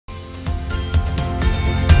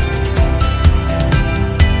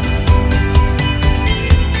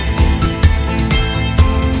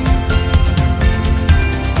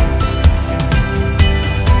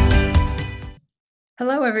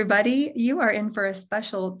everybody. You are in for a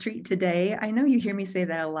special treat today. I know you hear me say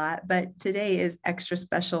that a lot, but today is extra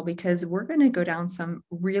special because we're going to go down some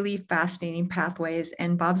really fascinating pathways,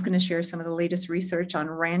 and Bob's going to share some of the latest research on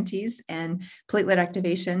RANTES and platelet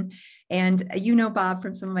activation. And you know Bob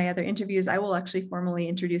from some of my other interviews. I will actually formally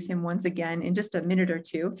introduce him once again in just a minute or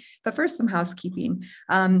two. But first, some housekeeping.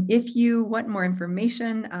 If you want more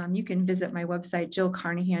information, you can visit my website,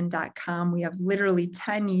 jillcarnahan.com. We have literally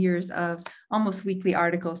 10 years of almost weekly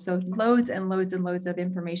articles. So loads and loads and loads of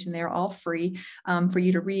information there, all free for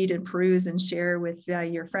you to read and peruse and share with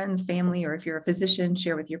your friends, family, or if you're a physician,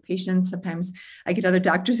 share with your patients. Sometimes I get other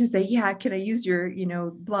doctors who say, yeah, can I use your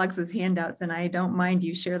blogs as handouts? And I don't mind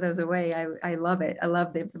you share those away. I love it. I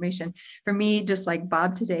love the information. For me, just like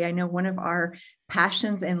Bob today, I know one of our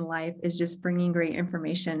passions in life is just bringing great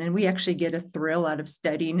information. And we actually get a thrill out of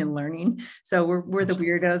studying and learning. So we're the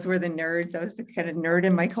weirdos, we're the nerds. I was the kind of nerd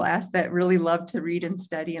in my class that really loved to read and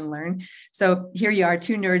study and learn. So here you are,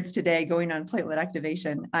 two nerds today going on platelet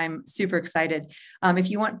activation. I'm super excited. If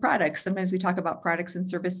you want products, sometimes we talk about products and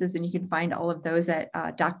services, and you can find all of those at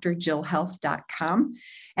drjillhealth.com.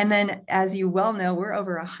 And then, as you well know, we're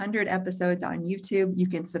over 100 episodes on YouTube. You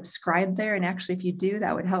can subscribe there. And actually, if you do,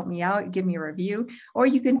 that would help me out. Give me a review. Or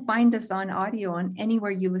you can find us on audio on anywhere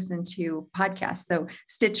you listen to podcasts. So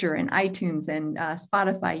Stitcher and iTunes and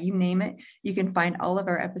Spotify, you name it. You can find all of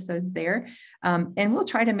our episodes there. And we'll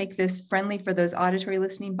try to make this friendly for those auditory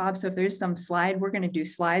listening, Bob. So if there's some slide, we're going to do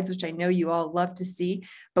slides, which I know you all love to see,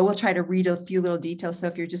 but we'll try to read a few little details. So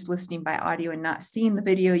if you're just listening by audio and not seeing the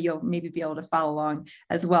video, you'll maybe be able to follow along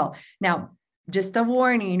as well. Now, just a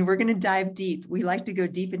warning, we're going to dive deep. We like to go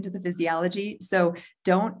deep into the physiology. So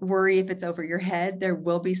don't worry if it's over your head. There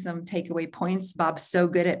will be some takeaway points. Bob's so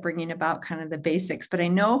good at bringing about kind of the basics, but I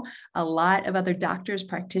know a lot of other doctors,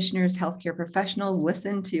 practitioners, healthcare professionals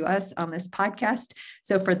listen to us on this podcast.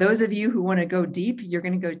 So for those of you who want to go deep, you're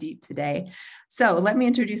going to go deep today. So let me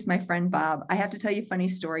introduce my friend, Bob. I have to tell you a funny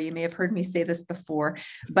story. You may have heard me say this before,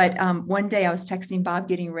 but one day I was texting Bob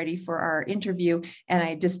getting ready for our interview, and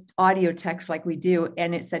I just audio text like we do.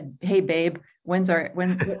 And it said, "Hey babe, what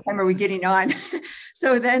time are we getting on?"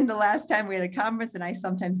 So then the last time we had a conference, and I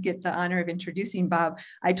sometimes get the honor of introducing Bob,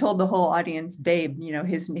 I told the whole audience, babe,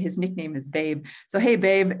 his nickname is Babe. So, hey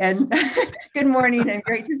babe, and good morning and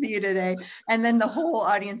great to see you today. And then the whole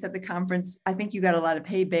audience at the conference, I think you got a lot of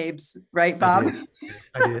hey babes, right, Bob?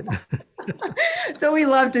 I did. So we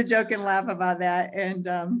love to joke and laugh about that. And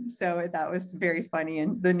so that was very funny.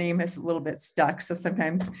 And the name is a little bit stuck. So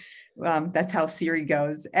sometimes that's how Siri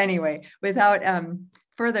goes. Anyway, without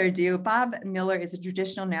further ado, Bob Miller is a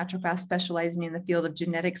traditional naturopath specializing in the field of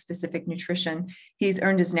genetic-specific nutrition. He's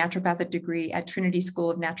earned his naturopathic degree at Trinity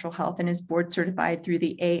School of Natural Health and is board certified through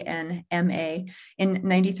the ANMA. In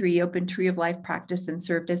 '93, he opened Tree of Life practice and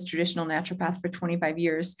served as traditional naturopath for 25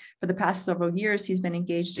 years. For the past several years, he's been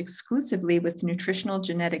engaged exclusively with nutritional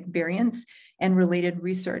genetic variants and related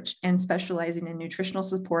research, and specializing in nutritional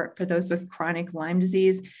support for those with chronic Lyme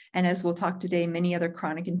disease, and as we'll talk today, many other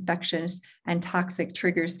chronic infections and toxic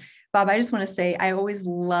triggers. Bob, I just want to say, I always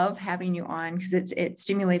love having you on because it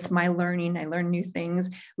stimulates my learning. I learn new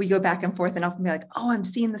things. We go back and forth and often be like, oh, I'm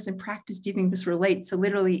seeing this in practice. Do you think this relates? So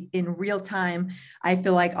literally in real time, I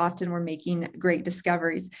feel like often we're making great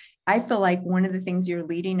discoveries. I feel like one of the things you're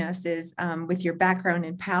leading us is with your background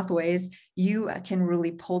in pathways, you can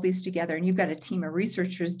really pull these together, and you've got a team of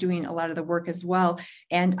researchers doing a lot of the work as well.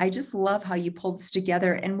 And I just love how you pull this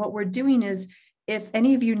together. And what we're doing is, if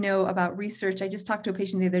any of you know about research, I just talked to a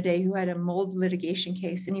patient the other day who had a mold litigation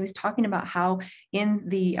case, and he was talking about how in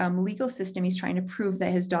the legal system, he's trying to prove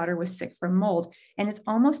that his daughter was sick from mold. And it's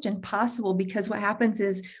almost impossible because what happens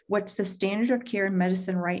is what's the standard of care in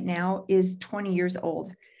medicine right now is 20 years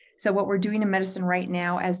old. So what we're doing in medicine right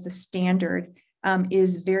now as the standard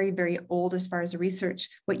is very, very old as far as the research.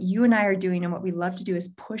 What you and I are doing and what we love to do is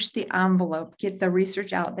push the envelope, get the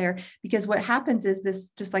research out there, because what happens is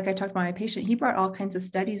this, just like I talked about my patient, he brought all kinds of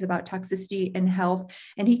studies about toxicity and health,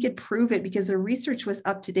 and he could prove it because the research was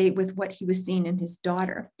up to date with what he was seeing in his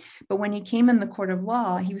daughter. But when he came in the court of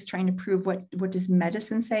law, he was trying to prove what does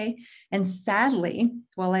medicine say? And sadly,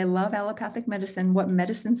 while I love allopathic medicine, what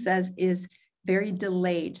medicine says is very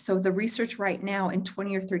delayed. So the research right now in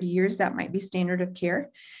 20 or 30 years, that might be standard of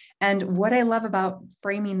care. And what I love about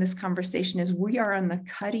framing this conversation is we are on the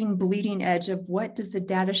cutting, bleeding edge of what does the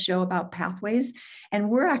data show about pathways?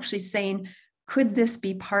 And we're actually saying, could this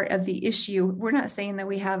be part of the issue? We're not saying that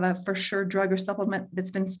we have a for sure drug or supplement that's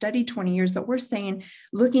been studied 20 years, but we're saying,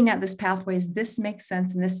 looking at this pathways, this makes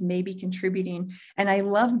sense and this may be contributing. And I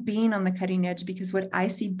love being on the cutting edge because what I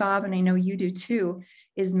see, Bob, and I know you do too,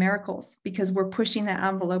 is miracles, because we're pushing that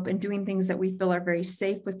envelope and doing things that we feel are very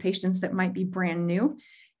safe with patients that might be brand new,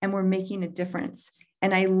 and we're making a difference.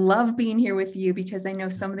 And I love being here with you because I know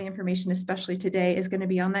some of the information, especially today, is going to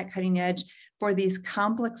be on that cutting edge for these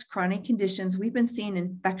complex chronic conditions. We've been seeing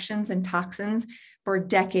infections and toxins for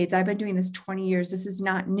decades. I've been doing this 20 years. This is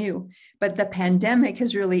not new, but the pandemic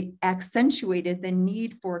has really accentuated the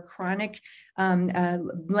need for chronic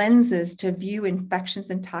lenses to view infections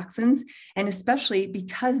and toxins. And especially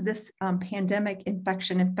because this pandemic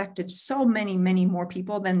infection infected so many, many more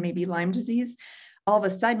people than maybe Lyme disease, all of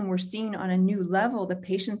a sudden we're seeing on a new level the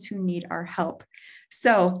patients who need our help.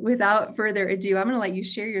 So without further ado, I'm going to let you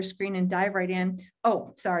share your screen and dive right in.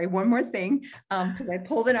 Oh, sorry, one more thing, because I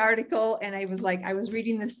pulled an article and I was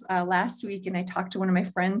reading this last week, and I talked to one of my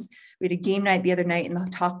friends. We had a game night the other night, and the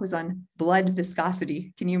talk was on blood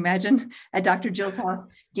viscosity. Can you imagine? At Dr. Jill's house,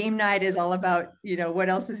 game night is all about, what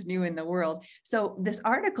else is new in the world. So this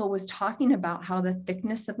article was talking about how the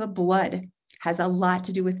thickness of the blood has a lot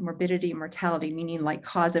to do with morbidity and mortality, meaning like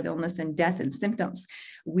cause of illness and death and symptoms.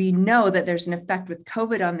 We know that there's an effect with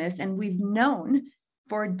COVID on this, and we've known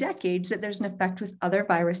for decades that there's an effect with other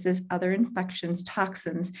viruses, other infections,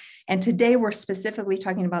 toxins. And today we're specifically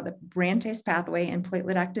talking about the RANTES pathway and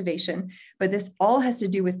platelet activation, but this all has to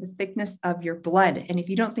do with the thickness of your blood. And if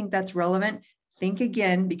you don't think that's relevant, think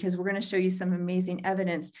again, because we're going to show you some amazing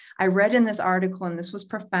evidence. I read in this article, and this was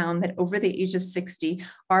profound, that over the age of 60,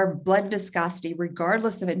 our blood viscosity,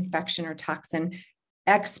 regardless of infection or toxin,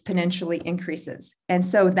 exponentially increases. And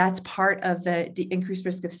so that's part of the increased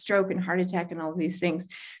risk of stroke and heart attack and all of these things.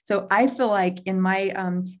 So I feel like in my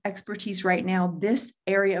expertise right now, this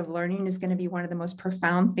area of learning is going to be one of the most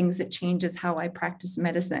profound things that changes how I practice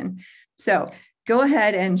medicine. So go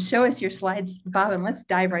ahead and show us your slides, Bob, and let's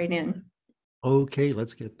dive right in. Okay,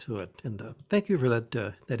 let's get to it. And thank you for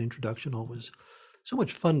that introduction. Always so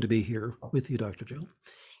much fun to be here with you, Dr. Jill.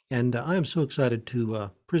 And I am so excited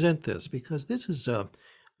to present this, because this is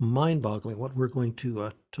mind-boggling what we're going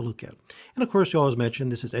to look at. And of course, you always mention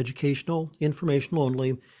this is educational, informational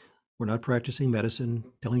only. We're not practicing medicine,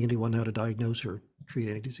 telling anyone how to diagnose or treat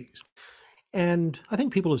any disease. And I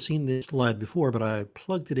think people have seen this slide before, but I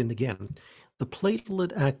plugged it in again. The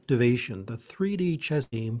platelet activation, the 3D chess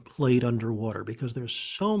game played underwater, because there's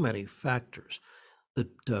so many factors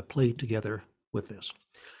that play together with this.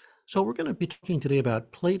 So we're going to be talking today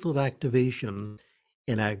about platelet activation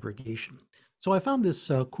and aggregation. So I found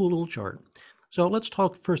this cool little chart. So let's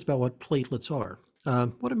talk first about what platelets are.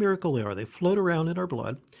 What a miracle they are. They float around in our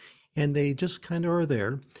blood, and they just kind of are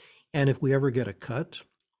there. And if we ever get a cut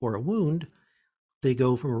or a wound, they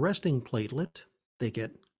go from a resting platelet, they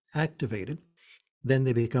get activated, then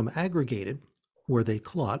they become aggregated, where they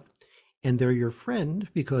clot, and they're your friend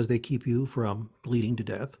because they keep you from bleeding to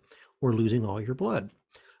death or losing all your blood.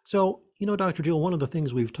 So, Dr. Jill, one of the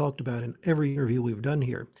things we've talked about in every interview we've done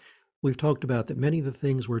here, we've talked about that many of the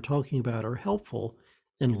things we're talking about are helpful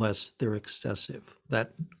unless they're excessive.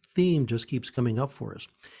 That theme just keeps coming up for us.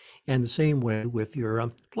 And the same way with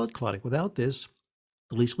your blood clotting. Without this,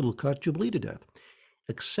 the least little cut, you bleed to death.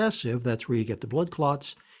 Excessive, that's where you get the blood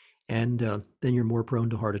clots, and then you're more prone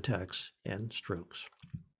to heart attacks and strokes.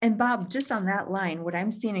 And Bob, just on that line, what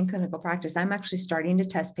I'm seeing in clinical practice, I'm actually starting to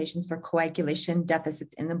test patients for coagulation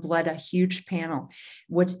deficits in the blood, a huge panel.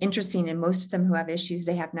 What's interesting, in most of them who have issues,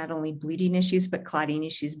 they have not only bleeding issues, but clotting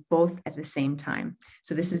issues, both at the same time.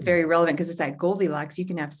 So this is very relevant, because it's at Goldilocks. You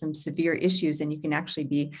can have some severe issues, and you can actually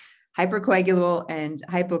be hypercoagulable and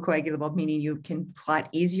hypocoagulable, meaning you can clot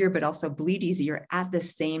easier, but also bleed easier at the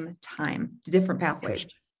same time. Different pathways.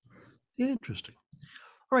 Interesting.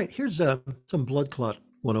 All right, here's some blood clot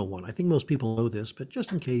 101. I think most people know this, but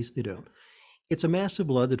just in case they don't. It's a mass of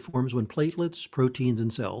blood that forms when platelets, proteins,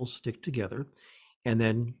 and cells stick together. And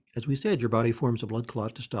then, as we said, your body forms a blood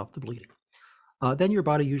clot to stop the bleeding. Then your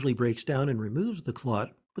body usually breaks down and removes the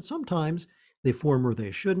clot, but sometimes they form where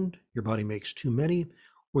they shouldn't. Your body makes too many,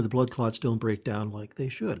 or the blood clots don't break down like they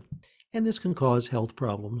should. And this can cause health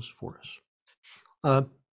problems for us.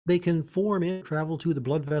 They can form and travel to the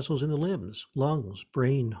blood vessels in the limbs, lungs,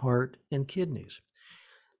 brain, heart, and kidneys.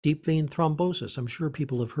 Deep vein thrombosis, I'm sure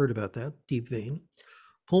people have heard about that, deep vein.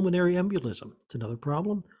 Pulmonary embolism, it's another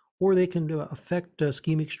problem. Or they can affect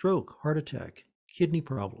ischemic stroke, heart attack, kidney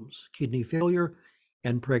problems, kidney failure,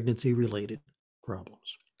 and pregnancy-related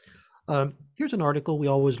problems. Here's an article. We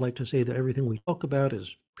always like to say that everything we talk about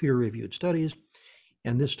is peer-reviewed studies,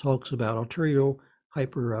 and this talks about arterial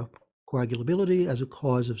hypercoagulability as a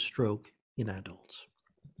cause of stroke in adults.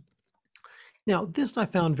 Now, this I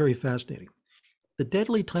found very fascinating. the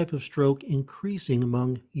deadly type of stroke increasing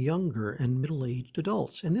among younger and middle-aged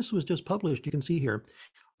adults. And this was just published, you can see here,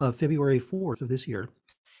 February 4th of this year.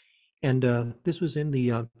 And this was in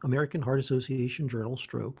the American Heart Association journal,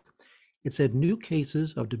 Stroke. It said new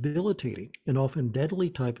cases of debilitating and often deadly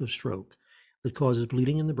type of stroke that causes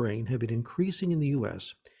bleeding in the brain have been increasing in the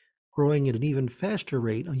U.S., growing at an even faster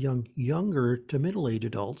rate among younger to middle-aged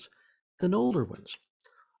adults than older ones.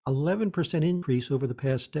 11% increase over the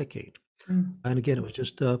past decade. Mm. And again, it was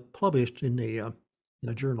just published in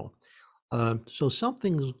a journal. So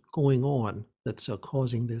something's going on that's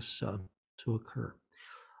causing this to occur.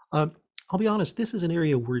 I'll be honest, this is an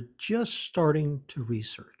area we're just starting to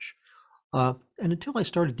research. And until I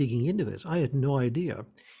started digging into this, I had no idea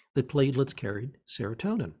that platelets carried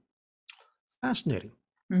serotonin. Fascinating.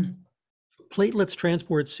 Mm. Platelets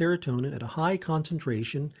transport serotonin at a high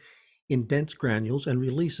concentration in dense granules and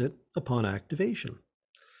release it upon activation.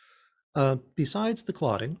 Besides the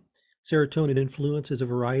clotting, serotonin influences a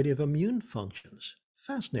variety of immune functions.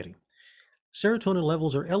 Fascinating. Serotonin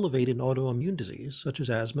levels are elevated in autoimmune disease, such as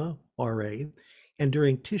asthma, RA, and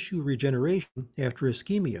during tissue regeneration after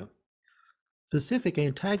ischemia. Specific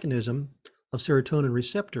antagonism of serotonin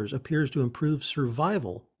receptors appears to improve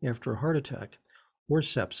survival after a heart attack or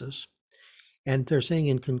sepsis. And they're saying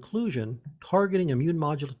in conclusion, targeting immune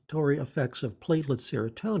modulatory effects of platelet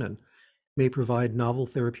serotonin may provide novel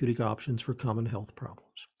therapeutic options for common health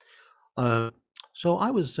problems. So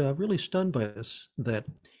I was really stunned by this, that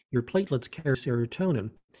your platelets carry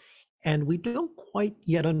serotonin, and we don't quite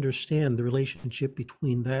yet understand the relationship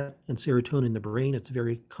between that and serotonin in the brain. It's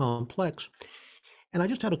very complex. And I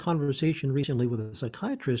just had a conversation recently with a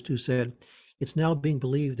psychiatrist who said it's now being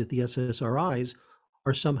believed that the SSRIs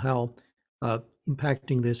are somehow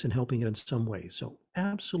impacting this and helping it in some way. So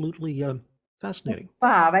absolutely fascinating.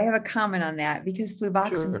 Bob, I have a comment on that because Sure.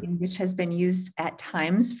 fluvoxamine, which has been used at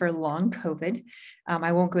times for long COVID,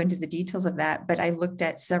 I won't go into the details of that, but I looked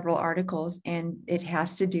at several articles and it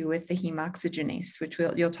has to do with the hemoxygenase, which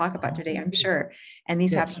you'll talk about today, I'm sure. And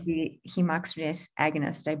these have Yes. to be hemoxygenase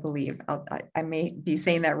agonist, I believe. I may be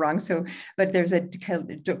saying that wrong. So, but there's a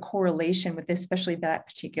correlation with especially that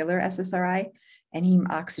particular SSRI and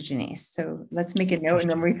hemoxygenase. So let's make a note,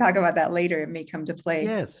 and when we talk about that later, it may come to play.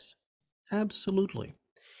 Yes, absolutely.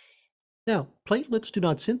 Now, platelets do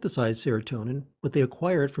not synthesize serotonin, but they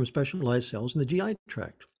acquire it from specialized cells in the GI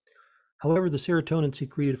tract. However, the serotonin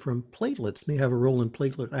secreted from platelets may have a role in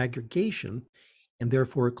platelet aggregation and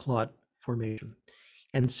therefore clot formation.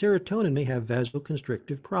 And serotonin may have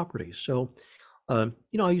vasoconstrictive properties. So, I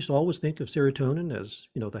used to always think of serotonin as,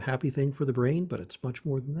 the happy thing for the brain, but it's much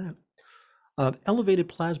more than that. Elevated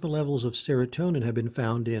plasma levels of serotonin have been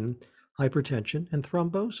found in hypertension and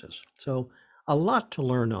thrombosis. So a lot to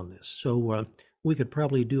learn on this. So we could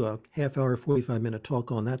probably do a half-hour, 45-minute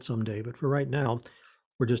talk on that someday. But for right now,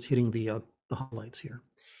 we're just hitting the highlights here.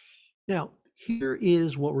 Now, here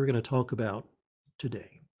is what we're going to talk about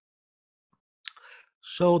today.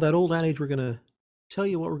 So that old adage, we're going to tell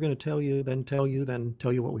you what we're going to tell you, then tell you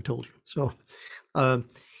what we told you. So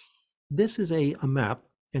this is a map.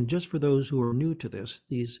 And just for those who are new to this,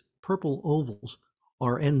 these purple ovals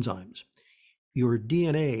are enzymes. Your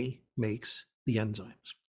DNA makes the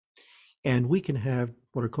enzymes. And we can have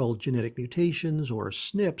what are called genetic mutations or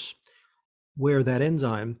SNPs, where that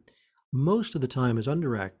enzyme most of the time is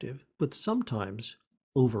underactive, but sometimes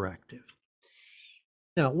overactive.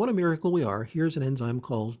 Now, what a miracle we are. Here's an enzyme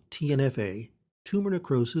called TNF-a, tumor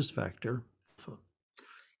necrosis factor alpha.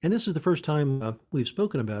 And this is the first time we've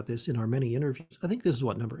spoken about this in our many interviews. I think this is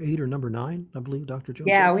what, number 8 or number 9, I believe, Dr. Jones.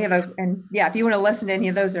 Yeah, we have if you want to listen to any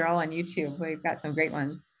of those, they're all on YouTube. We've got some great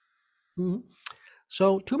ones. Mm-hmm.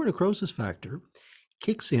 So tumor necrosis factor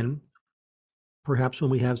kicks in perhaps when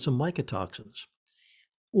we have some mycotoxins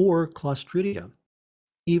or Clostridia,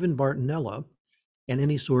 even Bartonella, and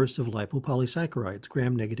any source of lipopolysaccharides,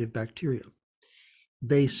 gram-negative bacteria.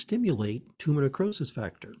 They stimulate tumor necrosis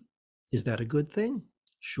factor. Is that a good thing?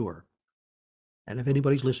 Sure. And if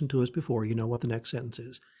anybody's listened to us before, you know what the next sentence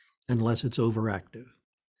is, unless it's overactive.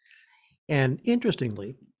 And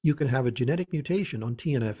interestingly, you can have a genetic mutation on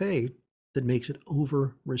TNF-a that makes it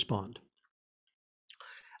over-respond.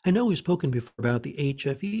 I know we've spoken before about the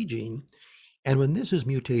HFE gene, and when this is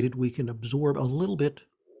mutated, we can absorb a little bit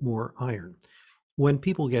more iron. When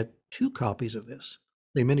people get 2 copies of this,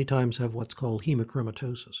 they many times have what's called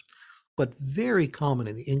hemochromatosis, but very common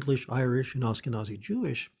in the English, Irish, and Ashkenazi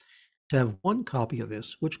Jewish to have 1 copy of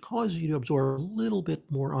this, which causes you to absorb a little bit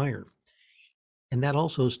more iron. And that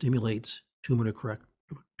also stimulates tumor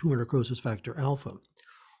necrosis factor alpha.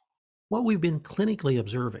 What we've been clinically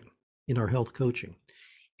observing in our health coaching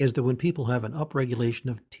is that when people have an upregulation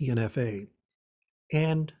of TNF-a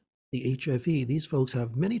and the HFE, these folks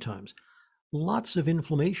have many times lots of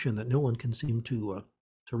inflammation that no one can seem to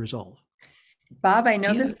resolve. Bob, I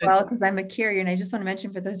know this TNF-a, well because I'm a carrier, and I just want to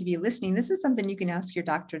mention for those of you listening, this is something you can ask your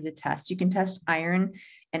doctor to test. You can test iron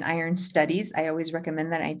and iron studies. I always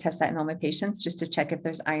recommend that. I test that in all my patients just to check if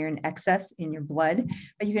there's iron excess in your blood.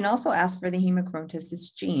 But you can also ask for the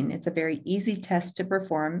hemochromatosis gene. It's a very easy test to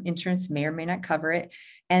perform. Insurance may or may not cover it,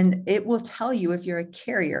 and it will tell you if you're a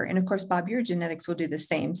carrier. And of course, Bob, your genetics will do the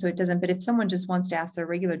same. So it doesn't, but if someone just wants to ask their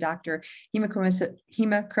regular doctor,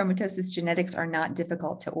 hemochromatosis genetics are not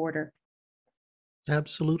difficult to order.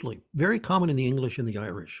 absolutely. Very common in the English and the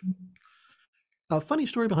Irish. A funny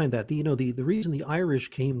story behind that. The reason the Irish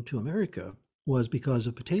came to America was because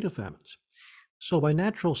of potato famines. So by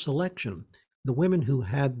natural selection, the women who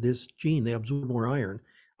had this gene, they absorbed more iron.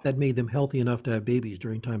 That made them healthy enough to have babies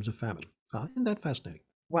during times of famine. Isn't that fascinating?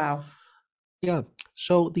 Wow. Yeah.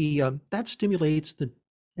 So that stimulates the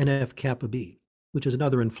NF-kappa B, which is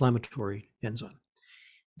another inflammatory enzyme.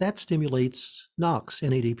 That stimulates NOx,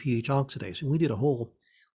 NADPH oxidase, and we did a whole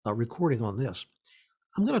recording on this.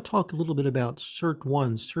 I'm going to talk a little bit about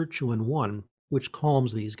SIRT1, sirtuin-1, which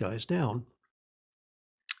calms these guys down.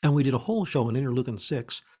 And we did a whole show on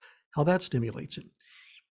interleukin-6, how that stimulates it.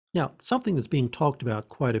 Now, something that's being talked about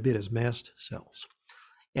quite a bit is mast cells.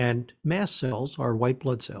 And mast cells are white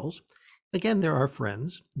blood cells. Again, they're our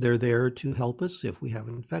friends. They're there to help us if we have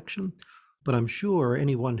an infection. But I'm sure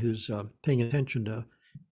anyone who's paying attention to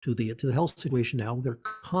the health situation now, they're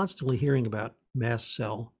constantly hearing about mast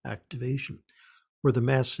cell activation, where the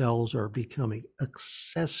mast cells are becoming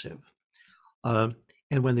excessive. And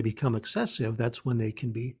when they become excessive, that's when they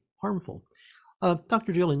can be harmful.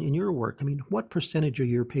 Dr. Jill, in your work, I mean, what percentage of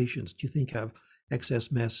your patients do you think have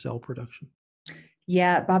excess mast cell production?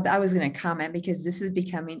 Yeah, Bob, I was going to comment because this is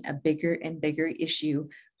becoming a bigger and bigger issue.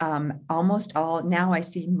 Almost all, now I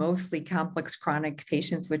see mostly complex chronic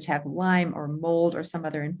patients which have Lyme or mold or some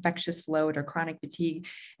other infectious load or chronic fatigue.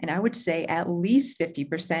 And I would say at least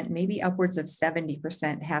 50%, maybe upwards of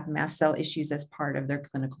 70% have mast cell issues as part of their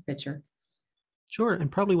clinical picture. Sure,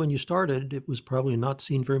 and probably when you started, it was probably not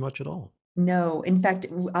seen very much at all. No, in fact,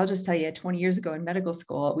 I'll just tell you, 20 years ago in medical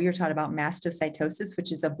school, we were taught about mastocytosis, which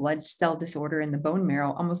is a blood cell disorder in the bone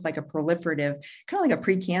marrow, almost like a proliferative, kind of like a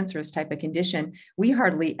precancerous type of condition. We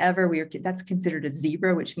hardly ever, that's considered a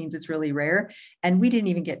zebra, which means it's really rare. And we didn't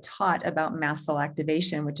even get taught about mast cell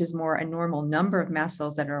activation, which is more a normal number of mast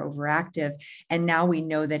cells that are overactive. And now we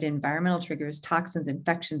know that environmental triggers, toxins,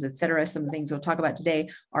 infections, et cetera, some of the things we'll talk about today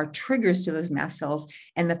are triggers to those mast cells.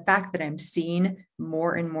 And the fact that I'm seeing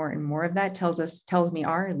more and more and more of that tells me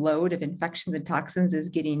our load of infections and toxins is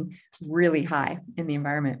getting really high in the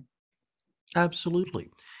environment.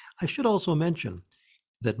 Absolutely. I should also mention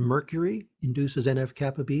that mercury induces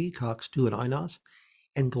NF-kappa B, COX-2 and INOS,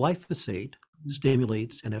 and glyphosate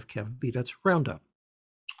stimulates NF-kappa B. That's Roundup.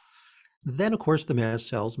 Then, of course, the mast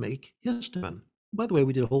cells make histamine. By the way,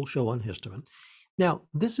 we did a whole show on histamine. Now,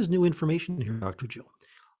 this is new information here, Dr. Jill.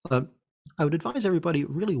 I would advise everybody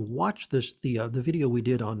really watch the video we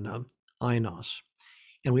did on INOS,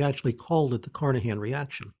 and we actually called it the Carnahan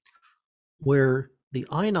reaction, where the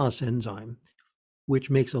INOS enzyme,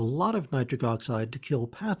 which makes a lot of nitric oxide to kill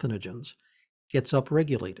pathogens, gets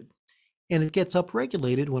upregulated. And it gets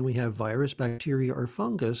upregulated when we have virus, bacteria, or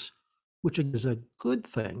fungus, which is a good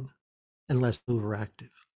thing unless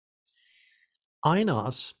overactive.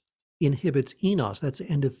 INOS inhibits eNOS, that's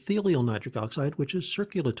endothelial nitric oxide, which is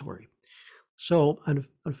circulatory. So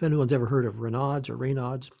if anyone's ever heard of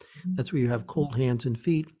Raynaud's, that's where you have cold hands and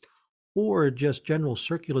feet, or just general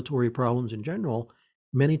circulatory problems in general.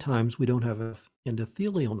 Many times we don't have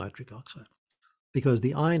endothelial nitric oxide because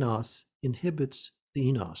the INOS inhibits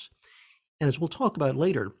the eNOS. And as we'll talk about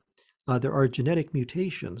later, there are genetic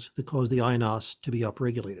mutations that cause the INOS to be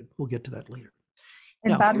upregulated. We'll get to that later.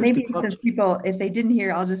 And Now, Bob, here's the maybe crux. for people, if they didn't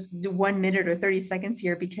hear, I'll just do 1 minute or 30 seconds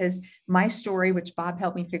here because my story, which Bob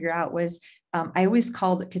helped me figure out, was I always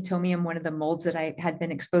called Chaetomium one of the molds that I had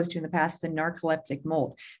been exposed to in the past, the narcoleptic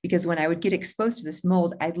mold, because when I would get exposed to this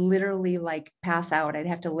mold, I'd literally like pass out. I'd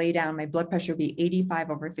have to lay down. My blood pressure would be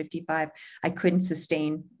 85/55. I couldn't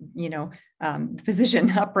sustain, the position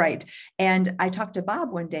upright. And I talked to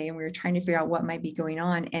Bob one day and we were trying to figure out what might be going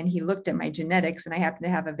on. And he looked at my genetics and I happen to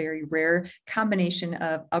have a very rare combination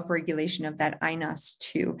of upregulation of that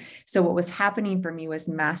INOS2. So what was happening for me was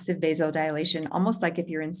massive vasodilation, almost like if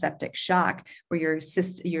you're in septic shock. back, where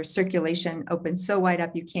your circulation opens so wide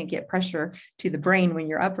up you can't get pressure to the brain when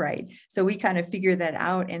you're upright. So we kind of figure that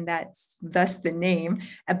out, and that's thus the name.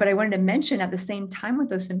 But I wanted to mention at the same time with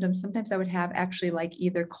those symptoms, sometimes I would have actually like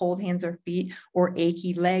either cold hands or feet or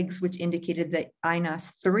achy legs, which indicated that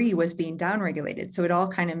INOS3 was being downregulated. So it all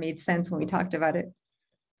kind of made sense when we talked about it.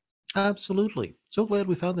 Absolutely. So glad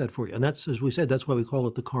we found that for you. And that's, as we said, that's why we call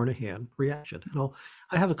it the Carnahan reaction.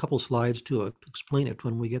 I have a couple slides to explain it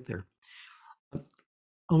when we get there.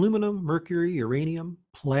 Aluminum, mercury, uranium,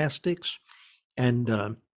 plastics, and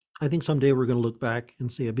I think someday we're going to look back and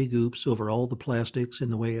see a big oops over all the plastics in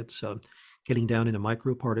the way it's getting down into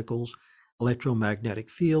microparticles, electromagnetic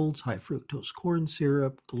fields, high fructose corn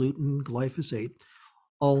syrup, gluten, glyphosate,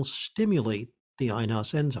 all stimulate the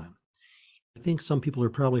INOS enzyme. I think some people are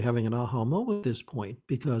probably having an aha moment at this point,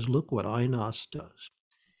 because look what INOS does.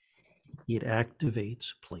 It activates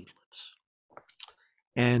platelets.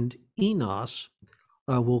 And eNOS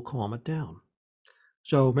will calm it down.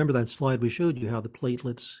 So remember that slide we showed you how the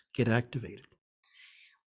platelets get activated.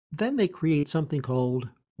 Then they create something called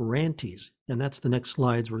RANTES, and that's the next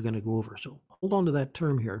slides we're going to go over. So hold on to that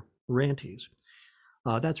term here, RANTES.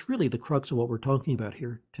 That's really the crux of what we're talking about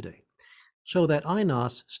here today. So that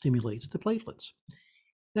INOS stimulates the platelets.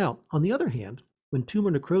 Now, on the other hand, when tumor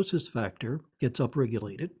necrosis factor gets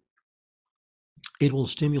upregulated, it will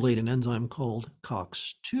stimulate an enzyme called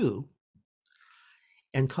COX-2,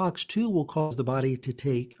 and COX-2 will cause the body to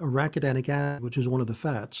take arachidonic acid, which is one of the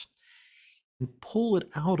fats, and pull it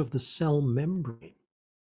out of the cell membrane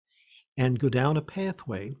and go down a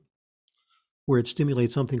pathway where it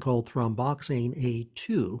stimulates something called thromboxane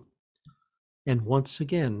A2, and once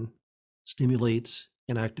again stimulates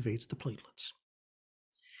and activates the platelets.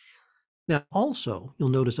 Now, also, you'll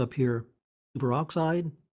notice up here,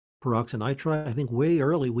 superoxide, peroxynitrite. I think way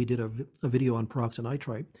early we did a video on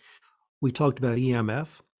peroxynitrite. We talked about EMF.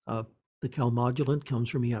 The calmodulant comes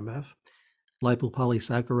from EMF.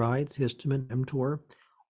 Lipopolysaccharides, histamine, mTOR.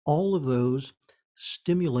 All of those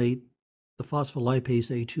stimulate the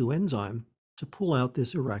phospholipase A2 enzyme to pull out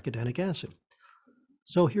this arachidonic acid.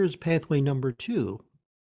 So here's pathway number 2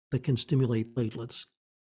 that can stimulate platelets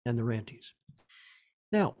and the RANTES.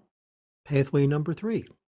 Now, pathway number 3.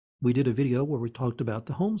 We did a video where we talked about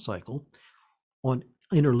the home cycle on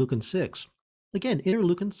interleukin-6. Again,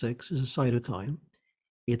 interleukin-6 is a cytokine.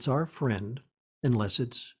 It's our friend unless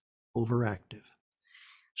it's overactive.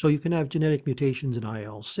 So you can have genetic mutations in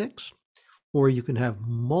IL-6, or you can have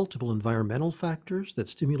multiple environmental factors that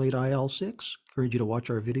stimulate IL-6. Encourage you to watch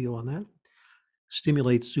our video on that.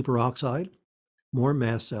 Stimulates superoxide, more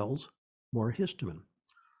mast cells, more histamine.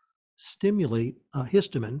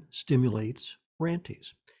 Histamine stimulates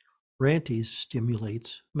RANTES. RANTES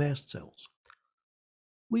stimulates mast cells.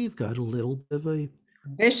 We've got a little bit of a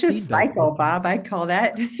Vicious feedback cycle, loop. Bob, I call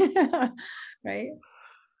that. Right?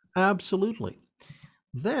 Absolutely.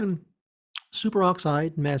 Then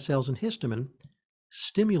superoxide, mast cells, and histamine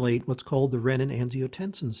stimulate what's called the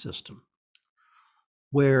renin-angiotensin system,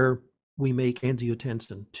 where we make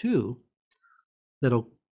angiotensin 2 that'll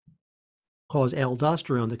cause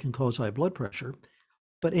aldosterone that can cause high blood pressure,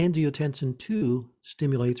 but angiotensin 2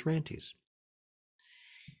 stimulates RANTES.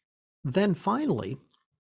 Then finally,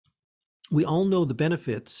 we all know the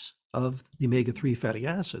benefits of the omega-3 fatty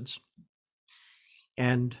acids,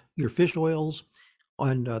 and your fish oils,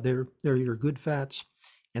 and they're your good fats,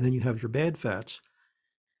 and then you have your bad fats.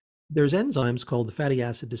 There's enzymes called the fatty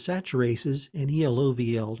acid desaturases and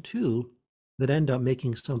ELOVL2 that end up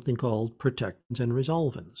making something called protectins and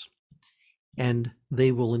resolvins, and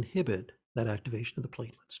they will inhibit that activation of the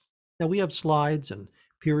platelets. Now, we have slides and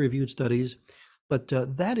peer-reviewed studies, but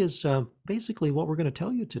that is basically what we're going to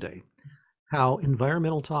tell you today, how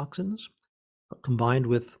environmental toxins combined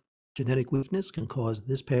with genetic weakness can cause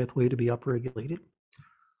this pathway to be upregulated.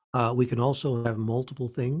 We can also have multiple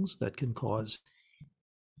things that can cause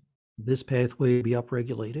this pathway to be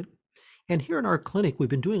upregulated. And here in our clinic, we've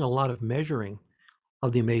been doing a lot of measuring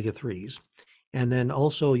of the omega-3s. And then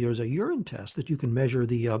also there's a urine test that you can measure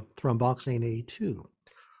the thromboxane A2.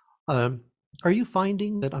 Are you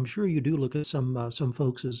finding that, I'm sure you do look at some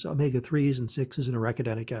folks as omega-3s and 6s and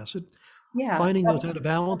arachidonic acid, Yeah. finding those out of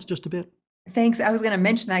balance just a bit? Thanks. I was going to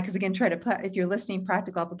mention that because, again, if you're listening,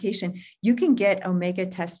 practical application, you can get omega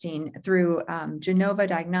testing through Genova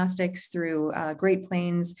Diagnostics, through Great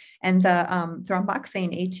Plains, and the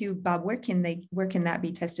thromboxane A2. Bob, where can that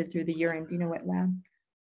be tested through the urine? Do you know what lab?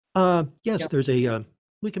 Yes, No. there's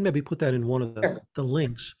we can maybe put that in one of the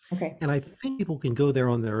links. Okay. And I think people can go there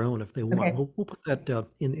on their own if they want. Okay. We'll put that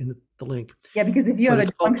in the link. Yeah, because if you have But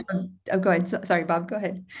a function, oh, go ahead. Sorry, Bob, go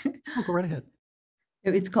ahead. go right ahead.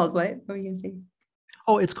 It's called what? What were you gonna say?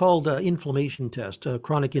 Oh, it's called inflammation test,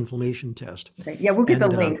 chronic inflammation test. Okay. Yeah, we'll get the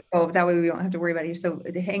And link. So that way we don't have to worry about it. So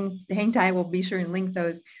the hang tight, we'll be sure and link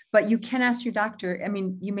those. But you can ask your doctor. I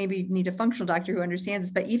mean, you maybe need a functional doctor who understands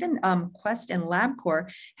this, but even Quest and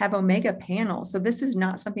LabCorp have omega panels. So this is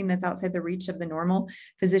not something that's outside the reach of the normal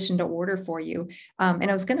physician to order for you. And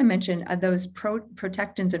I was going to mention those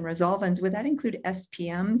protectins and resolvins. Would that include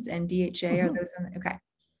SPMs and DHA? Are those okay?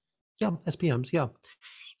 yeah, SPMs, yeah.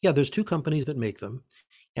 Yeah, there's two companies that make them,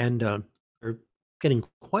 and they're getting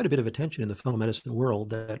quite a bit of attention in the functional medicine world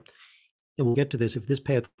that, and we'll get to this, if this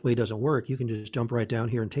pathway doesn't work, you can just jump right down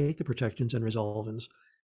here and take the protectins and resolvins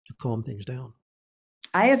to calm things down.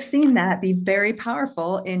 I have seen that be very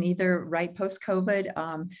powerful in either right post-COVID,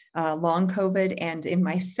 long COVID, and in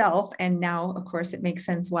myself. And now, of course, it makes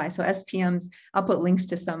sense why. So SPMs, I'll put links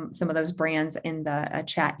to some of those brands in the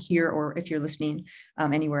chat here, or if you're listening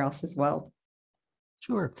anywhere else as well.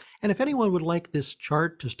 Sure. And if anyone would like this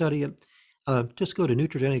chart to study it, just go to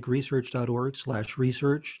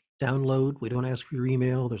nutrigenicresearch.org/research, download. We don't ask for your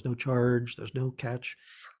email. There's no charge. There's no catch.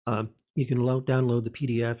 You can download the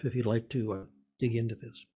PDF if you'd like to dig into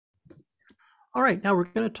this. All right, now we're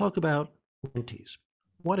going to talk about RANTES.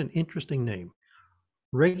 What an interesting name.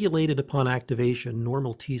 Regulated upon activation,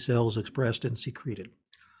 normal T cells expressed and secreted.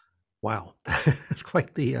 Wow, that's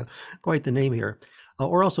quite the name here,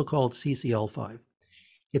 or also called CCL5.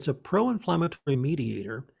 It's a pro-inflammatory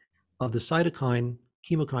mediator of the cytokine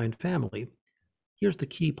chemokine family. Here's the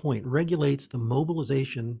key point: regulates the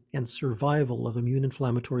mobilization and survival of immune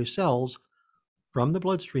inflammatory cells from the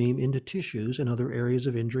bloodstream into tissues and other areas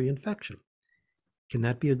of injury infection. Can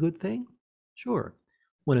that be a good thing? Sure.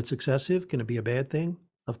 When it's excessive, can it be a bad thing?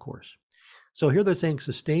 Of course. So here they're saying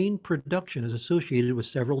sustained production is associated with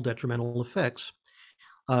several detrimental effects,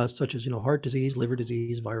 such as heart disease, liver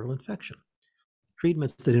disease, viral infection.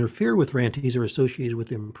 Treatments that interfere with RANTES are associated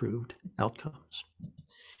with improved outcomes.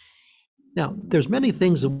 Now, there's many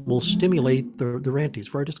things that will stimulate the RANTES.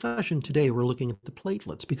 For our discussion today, we're looking at the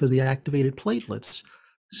platelets because the activated platelets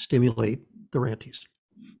stimulate the RANTES.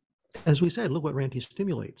 As we said, look what RANTES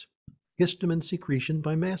stimulates: histamine secretion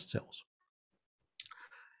by mast cells,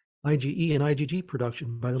 IgE and IgG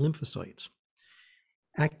production by the lymphocytes,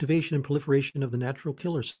 activation and proliferation of the natural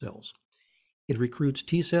killer cells. It recruits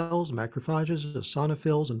T cells, macrophages,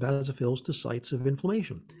 eosinophils, and basophils to sites of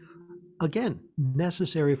inflammation. Again,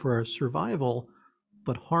 necessary for our survival,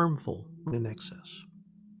 but harmful in excess.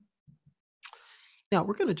 Now,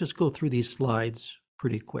 we're going to just go through these slides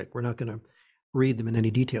pretty quick. We're not going to read them in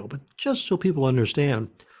any detail, but just so people understand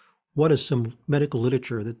what is some medical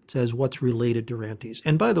literature that says what's related to RANTES.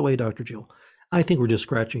 And by the way, Dr. Jill, I think we're just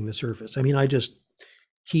scratching the surface. I mean, I just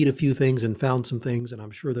keyed a few things and found some things, and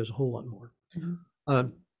I'm sure there's a whole lot more.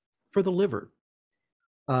 For the liver,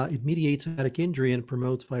 it mediates hepatic injury and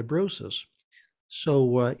promotes fibrosis.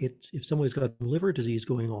 So if somebody's got liver disease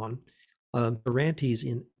going on, the RANTES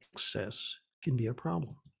in excess can be a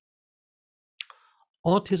problem.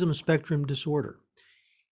 Autism spectrum disorder.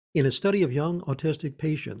 In a study of young autistic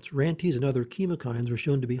patients, RANTES and other chemokines were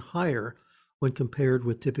shown to be higher when compared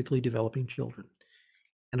with typically developing children.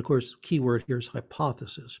 And of course, key word here is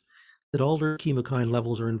hypothesis, that older chemokine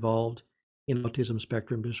levels are involved in autism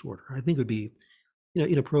spectrum disorder. I think it would be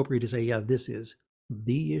inappropriate to say, yeah, this is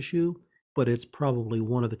the issue, but it's probably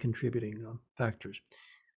one of the contributing factors.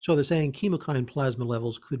 So they're saying chemokine plasma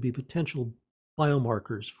levels could be potential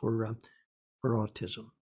biomarkers for autism.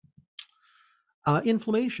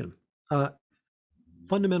 Inflammation,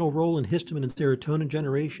 fundamental role in histamine and serotonin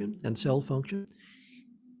generation and cell function.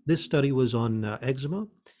 This study was on eczema,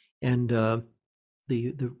 and the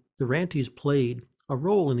RANTES played a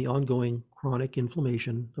role in the ongoing chronic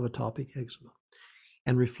inflammation of atopic eczema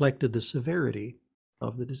and reflected the severity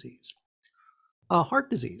of the disease. Heart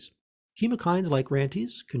disease. Chemokines like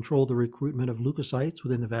RANTES control the recruitment of leukocytes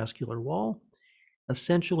within the vascular wall,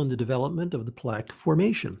 essential in the development of the plaque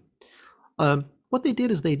formation. What they did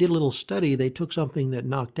is they did a little study. They took something that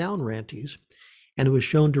knocked down RANTES, and it was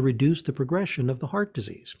shown to reduce the progression of the heart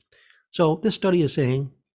disease. So this study is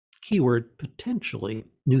saying, keyword, potentially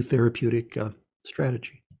new therapeutic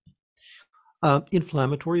strategy.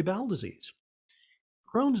 Inflammatory bowel disease,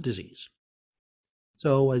 Crohn's disease.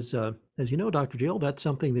 So as you know, Dr. Jill, that's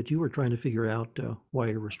something that you were trying to figure out why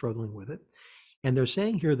you were struggling with it. And they're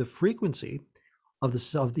saying here the frequency of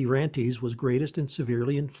the RANTES was greatest in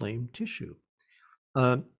severely inflamed tissue.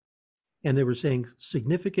 And they were saying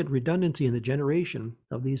significant redundancy in the generation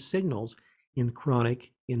of these signals in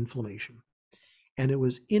chronic inflammation. And it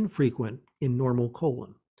was infrequent in normal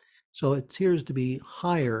colon. So it appears to be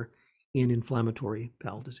higher in inflammatory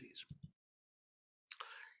bowel disease.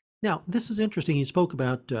 Now, this is interesting. You spoke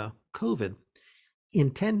about COVID.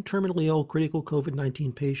 In 10 terminally ill critical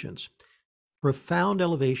COVID-19 patients, profound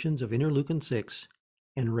elevations of interleukin 6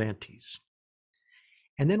 and RANTES.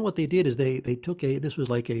 And then what they did is they took this was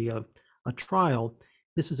like a trial.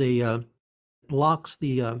 This is blocks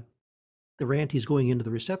the RANTES going into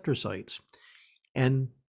the receptor sites. And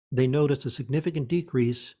they noticed a significant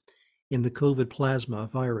decrease in the COVID plasma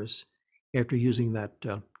virus after using that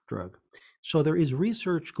drug. So there is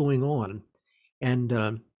research going on, and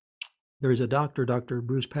there is a doctor, Dr.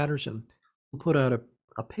 Bruce Patterson, who put out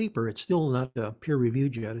a paper. It's still not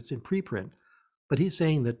peer-reviewed yet. It's in preprint, but he's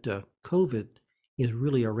saying that COVID is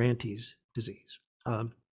really a RANTES disease.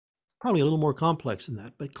 Probably a little more complex than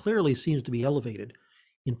that, but clearly seems to be elevated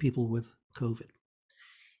in people with COVID.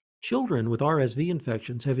 Children with RSV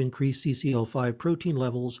infections have increased CCL5 protein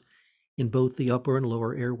levels in both the upper and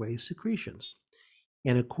lower airway secretions,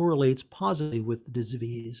 and it correlates positively with the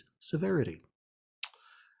disease severity.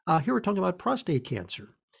 Here we're talking about prostate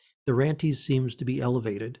cancer. The RANTES seems to be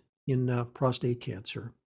elevated in prostate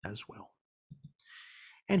cancer as well.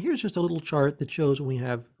 And here's just a little chart that shows when we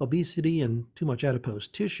have obesity and too much adipose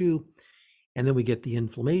tissue, and then we get the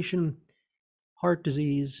inflammation, heart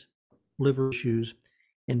disease, liver issues,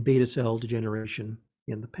 and beta cell degeneration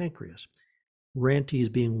in the pancreas. RANTES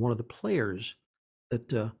being one of the players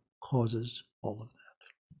that causes all of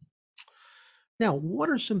that. Now, what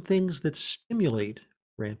are some things that stimulate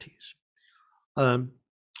RANTES?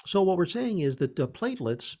 So what we're saying is that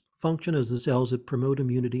platelets function as the cells that promote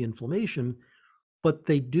immunity inflammation, but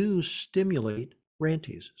they do stimulate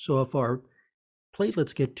RANTES. So if our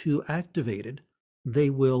platelets get too activated, they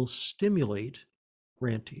will stimulate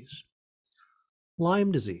RANTES.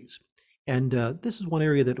 Lyme disease. And this is one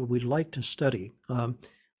area that we'd like to study. I'm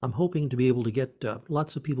hoping to be able to get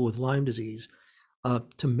lots of people with Lyme disease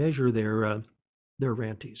to measure their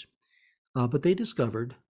RANTES. But they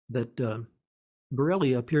discovered that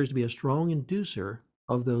Borrelia appears to be a strong inducer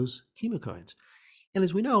of those chemokines. And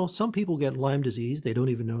as we know, some people get Lyme disease, they don't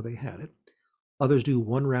even know they had it. Others do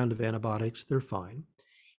one round of antibiotics, they're fine.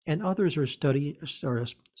 And others are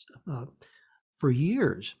for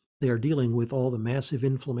years, they are dealing with all the massive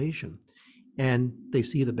inflammation. And they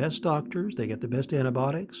see the best doctors, they get the best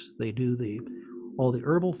antibiotics, they do all the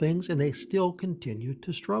herbal things, and they still continue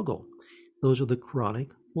to struggle. Those are the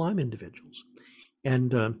chronic Lyme individuals.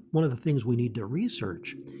 And one of the things we need to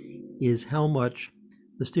research is how much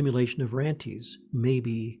the stimulation of RANTES may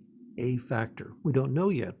be a factor. We don't know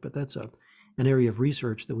yet, but that's an area of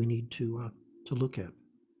research that we need to look at.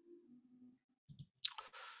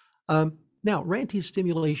 Now, RANTES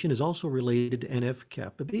stimulation is also related to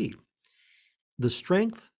NF-kappa B. The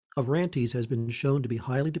strength of RANTES has been shown to be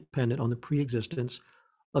highly dependent on the preexistence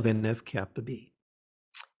of NF-kappa B.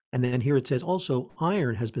 And then here it says also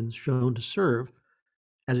iron has been shown to serve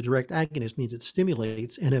as a direct agonist, means it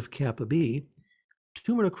stimulates NF-kappa B,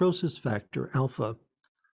 tumor necrosis factor alpha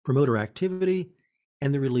promoter activity,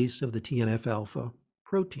 and the release of the TNF-alpha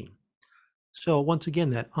protein. So once again,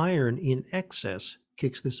 that iron in excess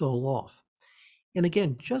kicks this all off. And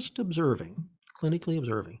again, just observing, clinically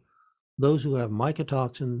observing, those who have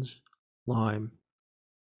mycotoxins, Lyme,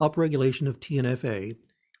 upregulation of TNF-a,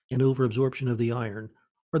 and overabsorption of the iron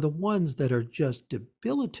are the ones that are just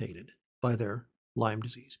debilitated by their Lyme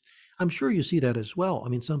disease. I'm sure you see that as well. I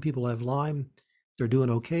mean, some people have Lyme, they're doing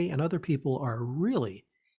okay, and other people are really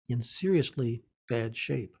in seriously bad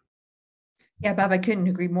shape. Yeah, Bob, I couldn't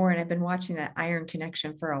agree more. And I've been watching that iron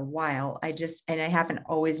connection for a while. And I haven't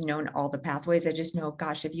always known all the pathways. I just know,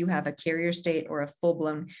 gosh, if you have a carrier state or a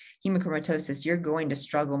full-blown hemochromatosis, you're going to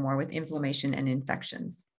struggle more with inflammation and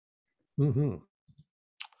infections. Mm-hmm.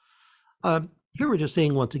 Here we're just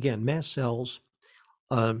saying once again, mast cells,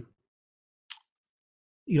 produce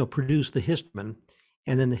the histamine,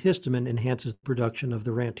 and then the histamine enhances the production of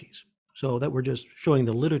the RANTES. So that we're just showing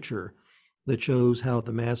the literature that shows how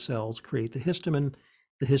the mast cells create the histamine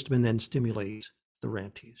then stimulates the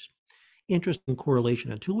RANTES. Interesting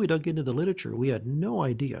correlation. Until we dug into the literature, we had no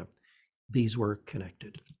idea these were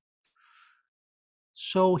connected.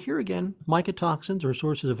 So here again, mycotoxins are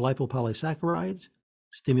sources of lipopolysaccharides,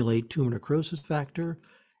 stimulate tumor necrosis factor,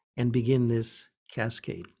 and begin this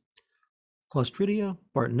cascade. Clostridia,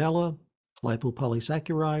 Bartonella,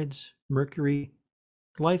 lipopolysaccharides, mercury,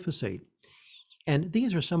 glyphosate. And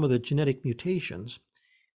these are some of the genetic mutations,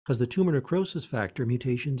 because the tumor necrosis factor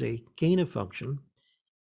mutation's a gain of function,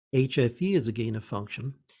 HFE is a gain of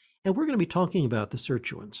function, and we're going to be talking about the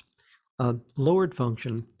sirtuins, lowered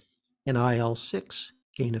function, and IL-6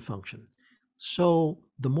 gain of function. So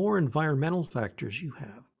the more environmental factors you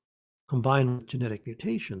have, combined with genetic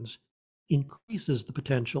mutations, increases the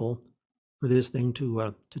potential for this thing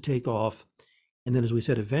to take off, and then, as we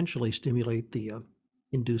said, eventually stimulate the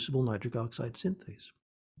inducible nitric oxide synthase.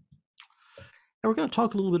 Now we're going to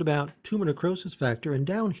talk a little bit about tumor necrosis factor, and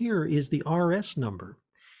down here is the RS number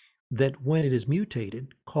that, when it is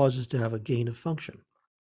mutated, causes to have a gain of function.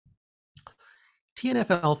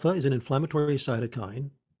 TNF-alpha is an inflammatory cytokine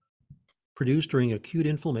produced during acute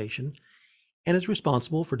inflammation and is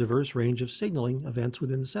responsible for a diverse range of signaling events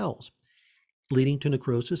within the cells, leading to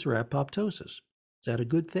necrosis or apoptosis. Is that a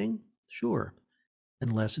good thing? Sure,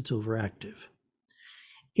 unless it's overactive.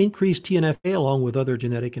 Increased TNF-a, along with other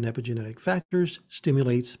genetic and epigenetic factors,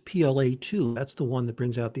 stimulates PLA2. That's the one that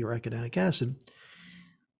brings out the arachidonic acid.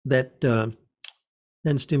 That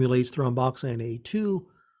then stimulates thromboxane A2,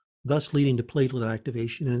 thus leading to platelet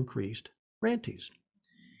activation and increased RANTES.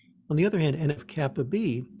 On the other hand, NF-kappa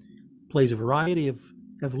B plays a variety of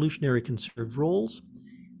evolutionary conserved roles.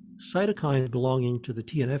 Cytokines belonging to the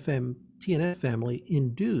TNF family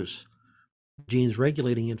induce genes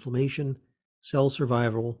regulating inflammation, cell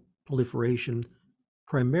survival, proliferation,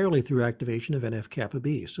 primarily through activation of NF-kappa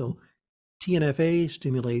B. So TNF-A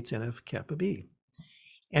stimulates NF-kappa B.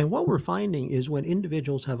 And what we're finding is when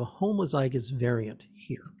individuals have a homozygous variant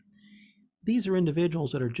here, these are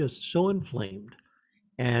individuals that are just so inflamed,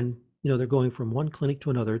 and they're going from one clinic to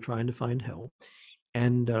another trying to find help,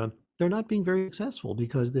 and they're not being very successful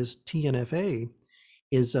because this TNF-A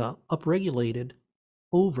is upregulated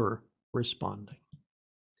over responding.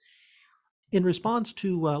 In response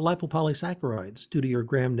to lipopolysaccharides due to your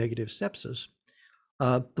gram-negative sepsis,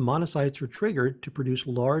 the monocytes are triggered to produce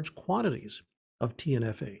large quantities of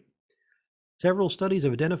TNF-A. Several studies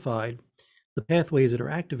have identified the pathways that are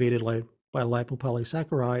activated by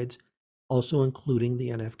lipopolysaccharides, also including the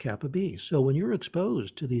NF-kappa B. So when you're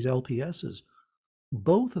exposed to these LPSs,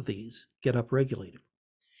 both of these get upregulated.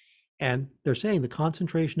 And they're saying the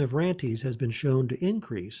concentration of RANTES has been shown to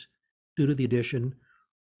increase due to the addition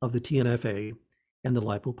of the TNF-A and the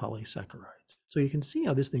lipopolysaccharides. So you can see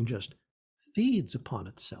how this thing just feeds upon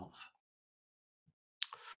itself.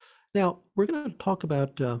 Now, we're going to talk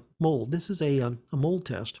about mold. This is a mold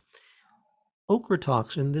test.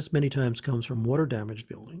 Ochratoxin, this many times comes from water-damaged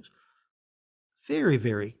buildings. Very,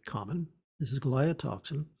 very common. This is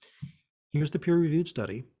glyotoxin. Here's the peer-reviewed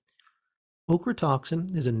study.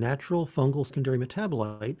 Ochratoxin is a natural fungal secondary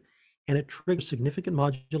metabolite, and it triggers significant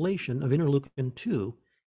modulation of interleukin-2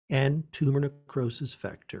 and tumor necrosis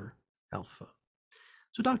factor alpha.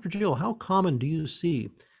 So, Dr. Jill, how common do you see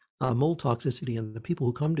mold toxicity in the people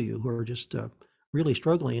who come to you who are just really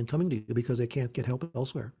struggling and coming to you because they can't get help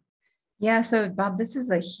elsewhere? Yeah, so Bob, this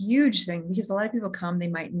is a huge thing because a lot of people come, they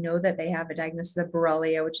might know that they have a diagnosis of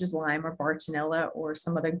Borrelia, which is Lyme or Bartonella or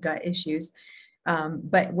some other gut issues.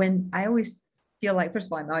 But when I always feel like, first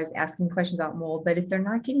of all, I'm always asking questions about mold, but if they're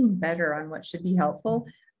not getting better on what should be helpful,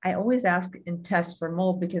 I always ask and test for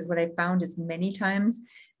mold, because what I found is many times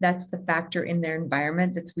that's the factor in their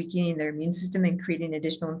environment that's weakening their immune system and creating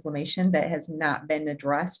additional inflammation that has not been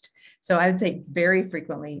addressed. So I would say very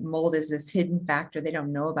frequently mold is this hidden factor they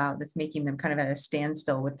don't know about that's making them kind of at a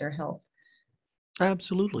standstill with their health.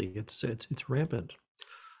 Absolutely, it's rampant.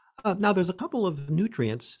 Now, there's a couple of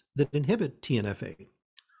nutrients that inhibit TNF-A,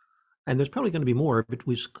 and there's probably going to be more, but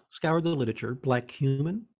we've scoured the literature: black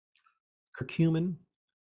cumin, curcumin,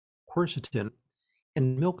 quercetin,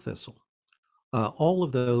 and milk thistle. All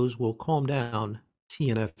of those will calm down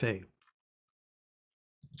TNF-A.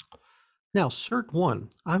 Now, SIRT1,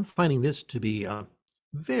 I'm finding this to be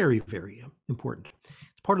very, very important.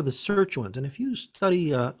 It's part of the SIRT1s, and if you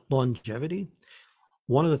study longevity,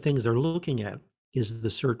 one of the things they're looking at is the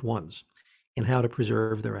SIRT1s and how to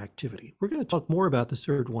preserve their activity. We're going to talk more about the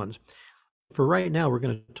SIRT1s. For right now, we're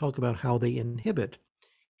going to talk about how they inhibit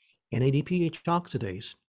NADPH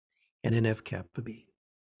oxidase and NF-kappa B.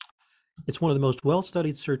 It's one of the most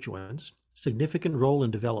well-studied SIRT1s, significant role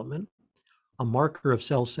in development, a marker of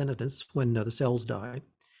cell senescence when the cells die.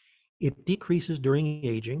 It decreases during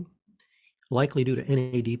aging, likely due to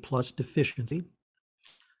NAD plus deficiency.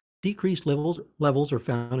 Decreased levels are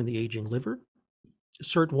found in the aging liver.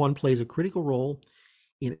 SIRT1 plays a critical role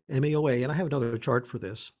in MAOA, and I have another chart for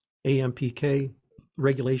this, AMPK,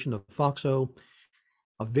 regulation of FOXO,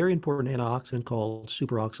 a very important antioxidant called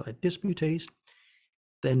superoxide dismutase.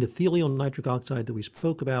 The endothelial nitric oxide that we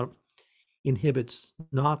spoke about inhibits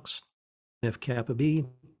NOx, NF-kappa B,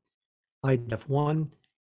 IDF1,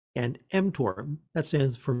 and mTOR, that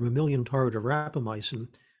stands for mammalian target of rapamycin,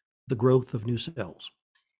 the growth of new cells.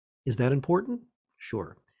 Is that important?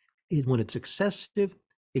 Sure. When it's excessive,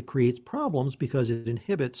 it creates problems because it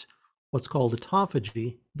inhibits what's called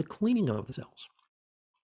autophagy, the cleaning of the cells.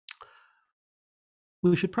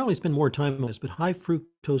 We should probably spend more time on this, but high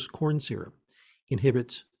fructose corn syrup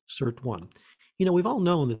inhibits SIRT1. We've all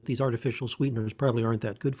known that these artificial sweeteners probably aren't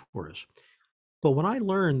that good for us. But when I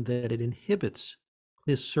learned that it inhibits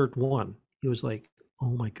this SIRT1, it was like, oh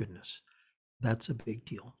my goodness, that's a big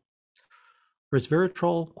deal.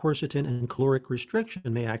 Resveratrol, quercetin, and caloric restriction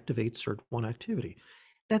may activate SIRT1 activity.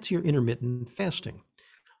 That's your intermittent fasting.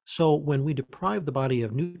 So when we deprive the body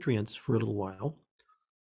of nutrients for a little while,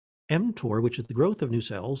 mTOR, which is the growth of new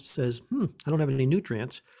cells, says, I don't have any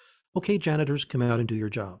nutrients. Okay, janitors, come out and do your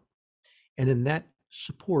job. And then that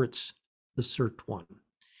supports the SIRT1.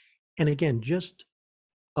 And again, just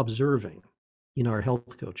observing in our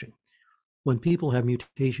health coaching, when people have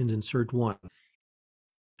mutations in SIRT1,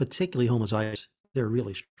 particularly homozygous, they're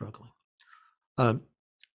really struggling.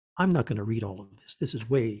 I'm not going to read all of this. This is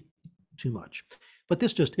way too much. But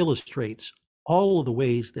this just illustrates all of the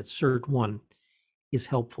ways that SIRT1 is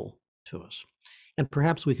helpful to us. And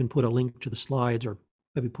perhaps we can put a link to the slides, or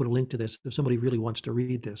maybe put a link to this if somebody really wants to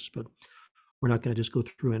read this, but we're not going to just go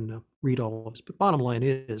through and read all of this. But bottom line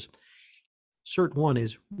is, SIRT1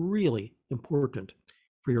 is really important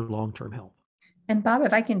for your long-term health. And Bob,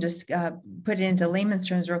 if I can just put it into layman's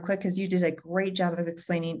terms real quick, because you did a great job of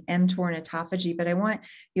explaining mTOR and autophagy, but I want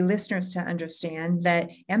you listeners to understand that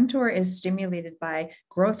mTOR is stimulated by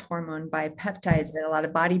growth hormone, by peptides that a lot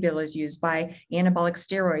of bodybuilders use, by anabolic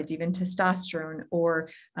steroids, even testosterone, or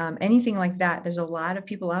anything like that. There's a lot of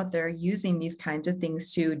people out there using these kinds of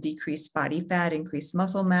things to decrease body fat, increase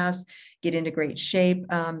muscle mass, get into great shape.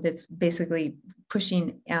 That's basically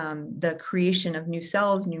pushing the creation of new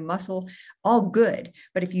cells, new muscle, all good.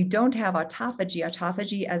 But if you don't have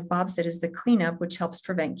autophagy, as Bob said, is the cleanup, which helps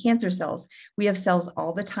prevent cancer cells. We have cells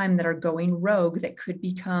all the time that are going rogue that could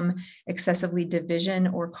become excessively division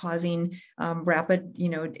or causing rapid,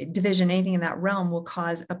 division, anything in that realm will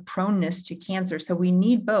cause a proneness to cancer. So we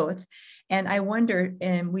need both. And I wonder,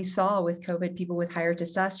 and we saw with COVID, people with higher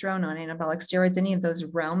testosterone on anabolic steroids, any of those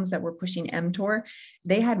realms that were pushing mTOR,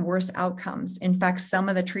 they had worse outcomes. In fact, some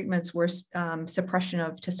of the treatments were suppression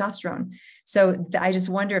of testosterone. So I just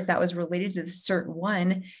wonder if that was related to the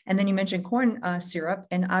SIRT1. And then you mentioned corn syrup,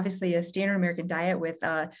 and obviously a standard American diet with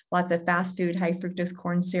lots of fast food, high fructose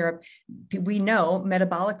corn syrup. We know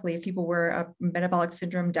metabolically, if people were a metabolic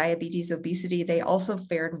syndrome, diabetes, obesity, they also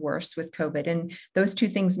fared worse with COVID. And those two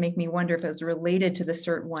things make me wonder if it was related to the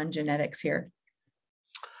SIRT1 genetics here.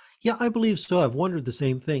 Yeah, I believe so. I've wondered the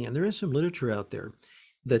same thing. And there is some literature out there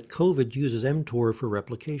that COVID uses mTOR for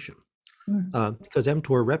replication. Because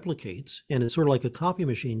mTOR replicates, and it's sort of like a copy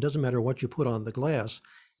machine. Doesn't matter what you put on the glass,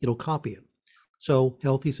 it'll copy it. So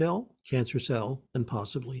healthy cell, cancer cell, and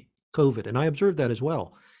possibly COVID. And I observed that as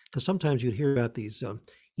well, because sometimes you'd hear about these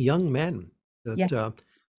young men that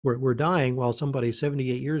were dying while somebody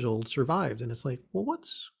 78 years old survived. And it's like, well,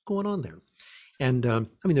 what's going on there? And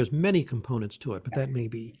there's many components to it, but that may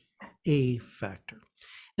be a factor.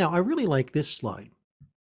 Now, I really like this slide.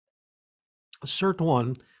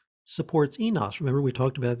 SIRT1 supports eNOS. Remember, we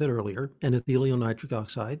talked about that earlier. Endothelial nitric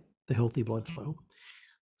oxide, the healthy blood flow.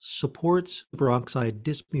 Supports peroxide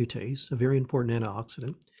dismutase, a very important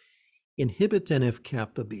antioxidant. Inhibits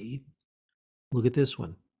NF-kappa B. Look at this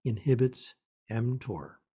one. Inhibits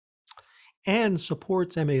mTOR. And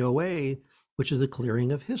supports MAOA, which is the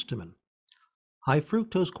clearing of histamine. High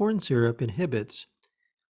fructose corn syrup inhibits.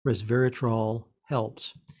 Resveratrol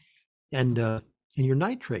helps. And your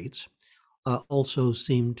nitrates also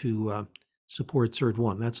seem to support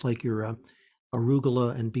SIRT1. That's like your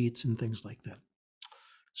arugula and beets and things like that.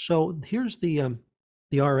 So here's the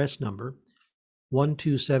RS number,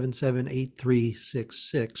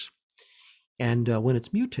 12778366. And when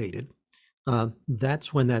it's mutated,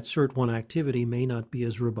 that's when that SIRT1 activity may not be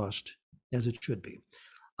as robust as it should be.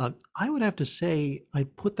 I would have to say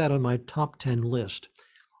I'd put that on my top 10 list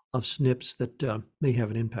of SNPs that may have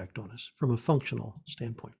an impact on us from a functional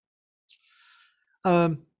standpoint.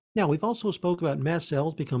 Now, we've also spoke about mast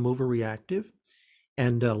cells become overreactive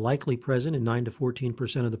and likely present in 9 to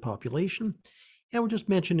 14% of the population. And we're just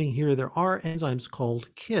mentioning here there are enzymes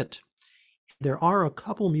called KIT. There are a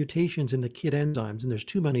couple mutations in the KIT enzymes, and there's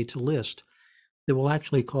too many to list, that will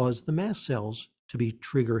actually cause the mast cells to be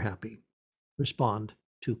trigger happy, respond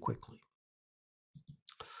too quickly.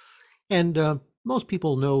 And most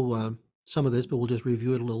people know some of this, but we'll just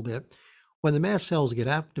review it a little bit. When the mast cells get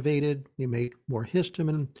activated, we make more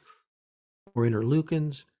histamine, more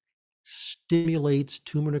interleukins, stimulates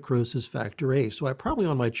tumor necrosis factor A. So I probably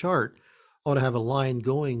on my chart ought to have a line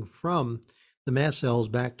going from the mast cells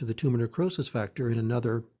back to the tumor necrosis factor in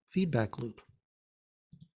another feedback loop.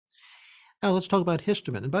 Now let's talk about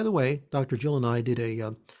histamine. And by the way, Dr. Jill and I did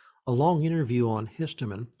a a long interview on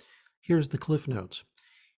histamine. Here's the cliff notes.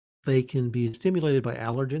 They can be stimulated by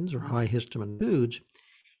allergens or high histamine foods.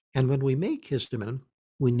 And when we make histamine,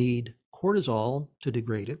 we need cortisol to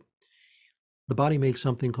degrade it. The body makes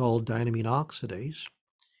something called diamine oxidase.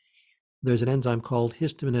 There's an enzyme called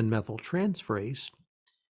histamine and methyltransferase,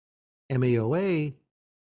 MAOA,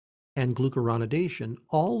 and glucuronidation,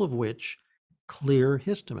 all of which clear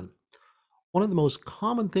histamine. One of the most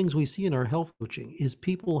common things we see in our health coaching is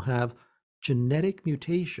people have genetic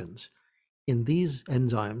mutations in these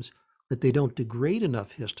enzymes that they don't degrade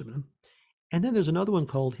enough histamine. And then there's another one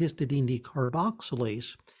called histidine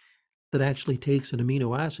decarboxylase that actually takes an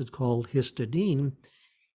amino acid called histidine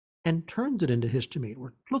and turns it into histamine.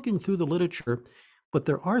 We're looking through the literature, but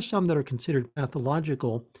there are some that are considered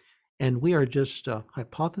pathological, and we are just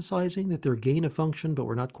hypothesizing that they're gain of function, but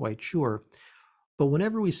we're not quite sure. But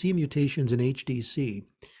whenever we see mutations in HDC,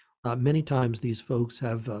 many times these folks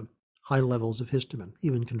have high levels of histamine,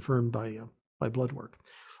 even confirmed by blood work.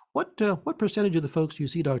 What percentage of the folks you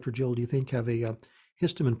see, Dr. Jill, do you think have a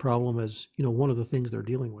histamine problem as one of the things they're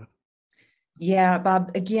dealing with? Yeah,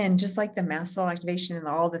 Bob, again, just like the mast cell activation and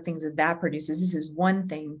all the things that that produces, this is one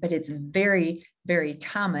thing, but it's very, very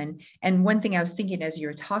common. And one thing I was thinking as you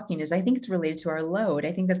were talking is I think it's related to our load.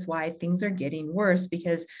 I think that's why things are getting worse,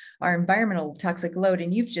 because our environmental toxic load,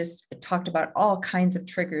 and you've just talked about all kinds of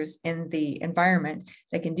triggers in the environment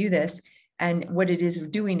that can do this. And what it is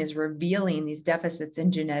doing is revealing these deficits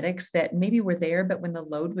in genetics that maybe were there, but when the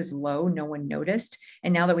load was low, no one noticed.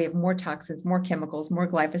 And now that we have more toxins, more chemicals, more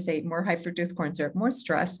glyphosate, more high fructose corn syrup, more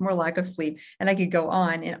stress, more lack of sleep, and I could go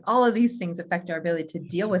on. And all of these things affect our ability to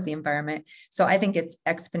deal with the environment. So I think it's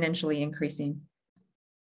exponentially increasing.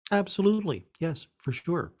 Absolutely. Yes, for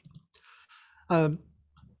sure.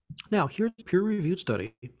 Now, here's a peer-reviewed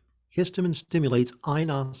study. Histamine stimulates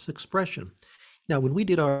INOS expression. Now, when we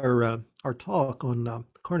did our talk on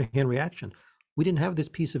Carnahan reaction, we didn't have this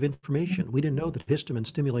piece of information. We didn't know that histamine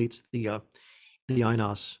stimulates the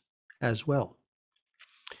INOS as well.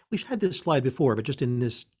 We've had this slide before, but just in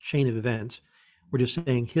this chain of events, we're just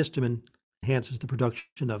saying histamine enhances the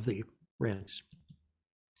production of the RANTES.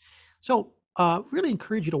 So really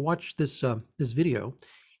encourage you to watch this video.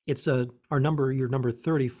 It's your number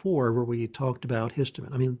 34, where we talked about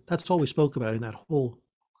histamine. I mean, that's all we spoke about in that whole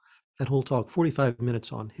talk, 45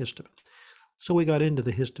 minutes on histamine. So we got into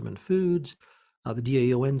the histamine foods, the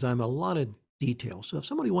DAO enzyme, a lot of detail. So if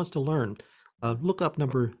somebody wants to learn, look up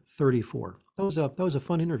number 34. That was a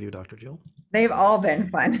fun interview, Dr. Jill. They've all been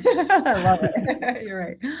fun. I love it. You're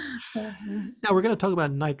right. Now we're going to talk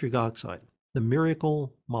about nitric oxide, the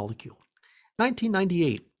miracle molecule.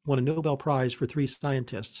 1998 won a Nobel Prize for 3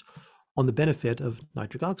 scientists on the benefit of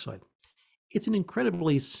nitric oxide. It's an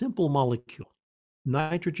incredibly simple molecule,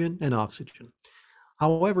 nitrogen and oxygen.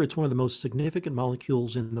 However, it's one of the most significant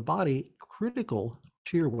molecules in the body, critical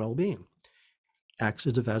to your well-being. Acts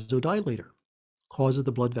as a vasodilator, causes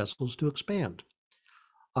the blood vessels to expand,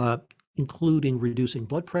 including reducing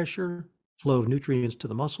blood pressure, flow of nutrients to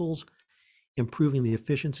the muscles, improving the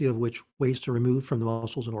efficiency of which waste are removed from the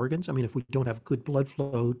muscles and organs. I mean, if we don't have good blood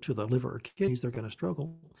flow to the liver or kidneys, they're going to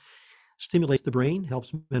struggle. Stimulates the brain,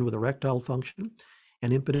 helps men with erectile function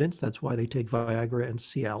and impotence. That's why they take Viagra and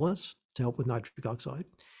Cialis to help with nitric oxide.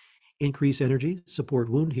 Increase energy, support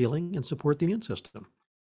wound healing, and support the immune system.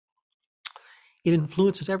 It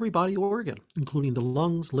influences every body organ, including the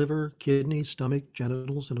lungs, liver, kidneys, stomach,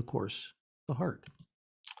 genitals, and of course, the heart.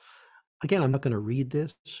 Again, I'm not going to read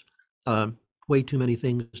this. Way too many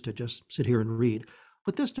things to just sit here and read,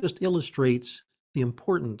 but this just illustrates the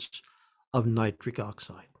importance of nitric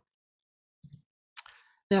oxide.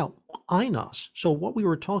 Now, INOS, so what we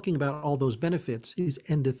were talking about, all those benefits, is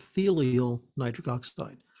endothelial nitric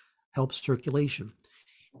oxide, helps circulation.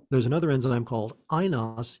 There's another enzyme called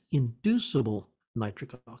INOS-inducible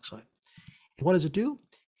nitric oxide. And what does it do?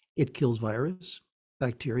 It kills virus,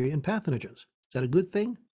 bacteria, and pathogens. Is that a good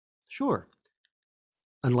thing? Sure,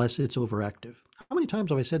 unless it's overactive. How many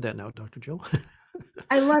times have I said that now, Dr. Joe?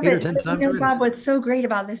 I love 8 or it. 10 But, times already. Bob, what's so great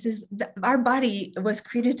about this is our body was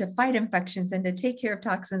created to fight infections and to take care of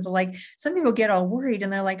toxins. Like some people get all worried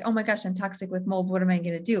and they're like, oh my gosh, I'm toxic with mold. What am I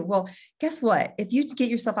going to do? Well, guess what? If you get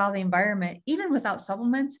yourself out of the environment, even without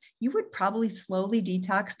supplements, you would probably slowly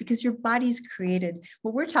detox because your body's created.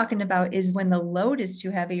 What we're talking about is when the load is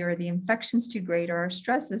too heavy or the infection's too great or our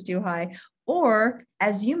stress is too high. Or,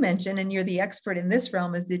 as you mentioned, and you're the expert in this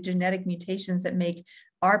realm, is the genetic mutations that make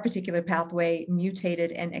our particular pathway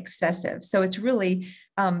mutated and excessive. So it's really,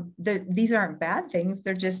 these aren't bad things.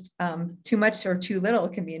 They're just too much or too little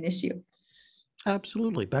can be an issue.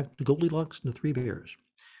 Absolutely. Back to Goldilocks and the 3 bears.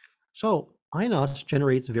 So INOS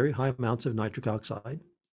generates very high amounts of nitric oxide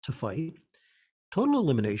to fight. Total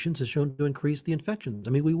eliminations has shown to increase the infections.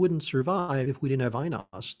 I mean, we wouldn't survive if we didn't have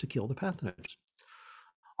INOS to kill the pathogens.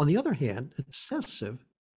 On the other hand, excessive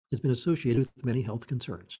has been associated with many health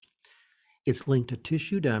concerns. It's linked to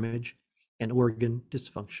tissue damage and organ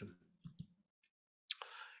dysfunction.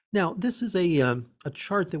 Now, this is a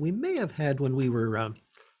chart that we may have had when we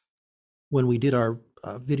did our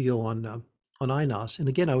video on INOS. And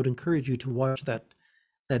again, I would encourage you to watch that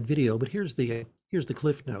video. But here's the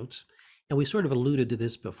cliff notes, and we sort of alluded to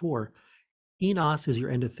this before. eNOS is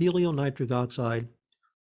your endothelial nitric oxide.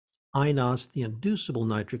 INOS, the inducible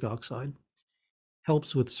nitric oxide,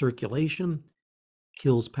 helps with circulation,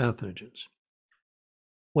 kills pathogens.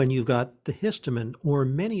 When you've got the histamine or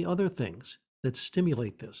many other things that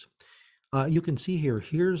stimulate this, you can see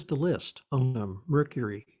here's the list: aluminum,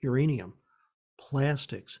 mercury, uranium,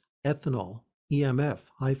 plastics, ethanol, EMF,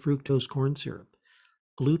 high fructose corn syrup,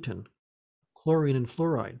 gluten, chlorine and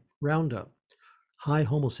fluoride, Roundup, high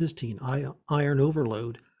homocysteine, iron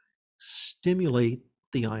overload, stimulate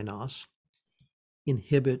the INOS,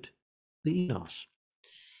 inhibit the eNOS.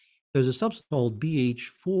 There's a substance called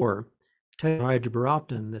BH4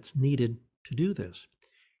 tetrahydrobiopterin that's needed to do this.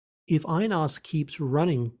 If INOS keeps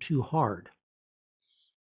running too hard,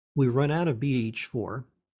 we run out of BH4,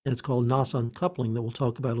 and it's called NOS uncoupling that we'll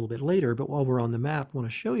talk about a little bit later. But while we're on the map, I want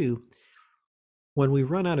to show you when we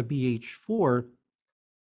run out of BH4,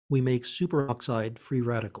 we make superoxide free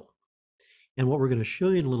radical. And what we're going to show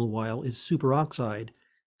you in a little while is superoxide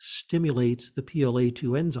stimulates the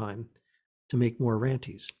PLA2 enzyme to make more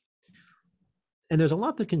RANTES. And there's a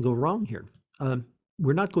lot that can go wrong here.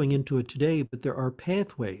 We're not going into it today, but there are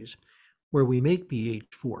pathways where we make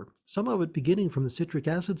BH4, some of it beginning from the citric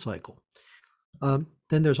acid cycle. Then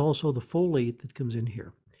there's also the folate that comes in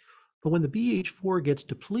here. But when the BH4 gets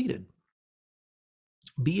depleted,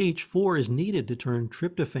 BH4 is needed to turn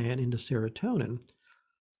tryptophan into serotonin,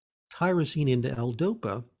 tyrosine into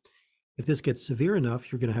L-DOPA. If this gets severe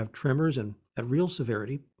enough, you're going to have tremors and at real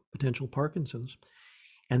severity, potential Parkinson's,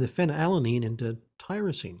 and the phenylalanine into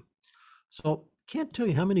tyrosine. So can't tell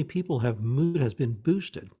you how many people have mood has been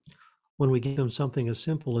boosted when we give them something as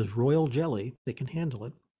simple as royal jelly. They can handle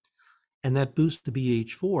it, and that boosts the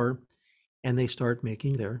BH4, and they start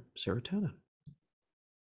making their serotonin.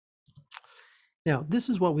 Now, this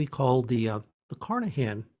is what we call the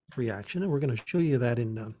Carnahan reaction, and we're going to show you that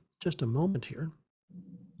in just a moment here.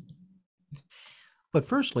 But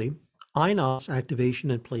firstly, INOS activation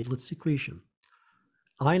and platelet secretion.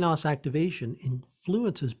 INOS activation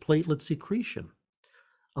influences platelet secretion.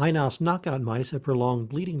 INOS knockout mice have prolonged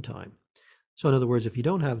bleeding time. So in other words, if you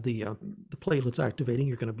don't have the platelets activating,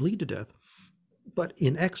 you're going to bleed to death. But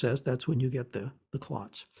in excess, that's when you get the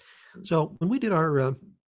clots. So when we did our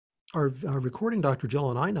recording, Dr. Jill,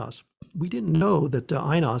 on INOS, we didn't know that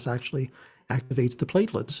INOS actually activates the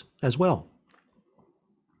platelets as well.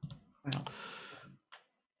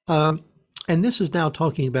 Wow. And this is now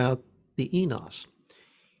talking about the eNOS.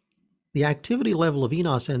 The activity level of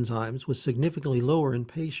eNOS enzymes was significantly lower in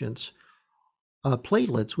patients'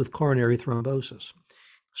 platelets with coronary thrombosis.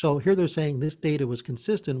 So here they're saying this data was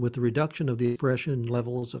consistent with the reduction of the expression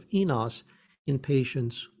levels of eNOS in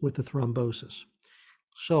patients with the thrombosis.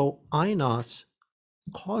 So INOS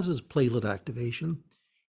causes platelet activation.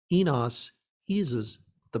 eNOS eases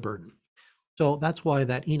the burden. So that's why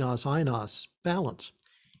that eNOS-INOS balance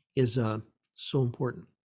is so important.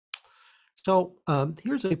 So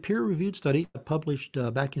here's a peer-reviewed study published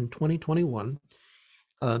back in 2021,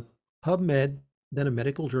 PubMed, then a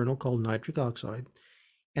medical journal called Nitric Oxide,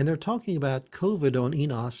 and they're talking about COVID on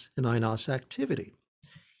eNOS and INOS activity.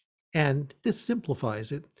 And this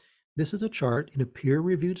simplifies it. This is a chart in a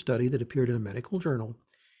peer-reviewed study that appeared in a medical journal.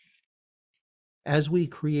 As we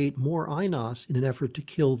create more INOS in an effort to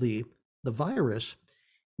kill the virus,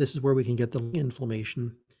 this is where we can get the lung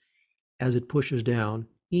inflammation. As it pushes down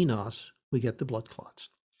eNOS, we get the blood clots.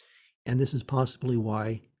 And this is possibly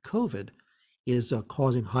why COVID is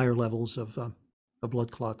causing higher levels of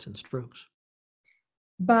blood clots and strokes.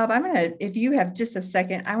 Bob, if you have just a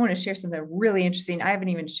second, I want to share something really interesting. I haven't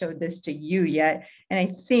even showed this to you yet. And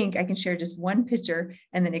I think I can share just one picture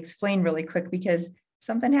and then explain really quick, because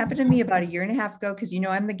something happened to me about a year and a half ago, because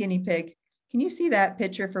I'm the guinea pig. Can you see that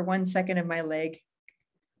picture for 1 second of my leg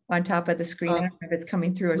on top of the screen? I don't know if it's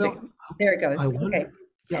coming through. There it goes. Okay.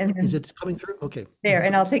 Yeah, is it coming through? Okay. There,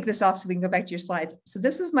 and I'll take this off so we can go back to your slides. So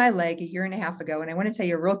this is my leg a year and a half ago, and I want to tell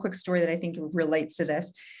you a real quick story that I think relates to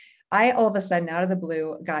this. I all of a sudden, out of the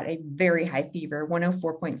blue, got a very high fever,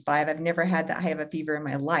 104.5. I've never had that high of a fever in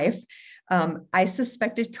my life. I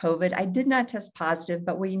suspected COVID. I did not test positive,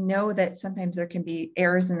 but we know that sometimes there can be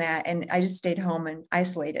errors in that. And I just stayed home and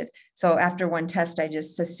isolated. So after one test, I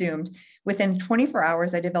just assumed. Within 24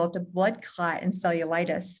 hours, I developed a blood clot and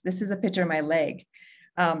cellulitis. This is a picture of my leg.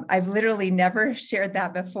 I've literally never shared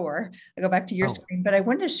that before. I go back to your Oh, screen, but I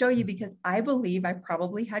wanted to show you because I believe I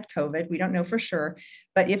probably had COVID. We don't know for sure,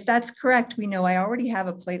 but if that's correct, we know I already have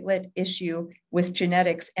a platelet issue with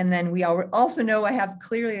genetics. And then we also know I have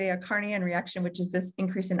clearly a Carnahan reaction, which is this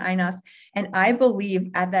increase in INOS. And I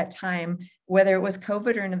believe at that time, whether it was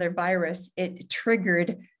COVID or another virus, it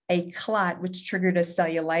triggered a clot, which triggered a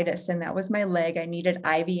cellulitis. And that was my leg. I needed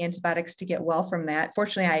IV antibiotics to get well from that.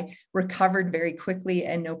 Fortunately, I recovered very quickly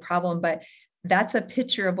and no problem, but that's a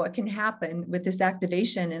picture of what can happen with this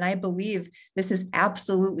activation. And I believe this is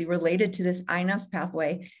absolutely related to this INOS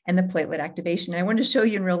pathway and the platelet activation. I wanted to show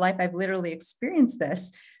you in real life, I've literally experienced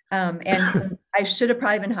this. And I should have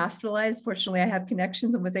probably been hospitalized. Fortunately, I have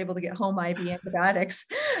connections and was able to get home IV antibiotics.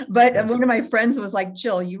 But yes. one of my friends was like,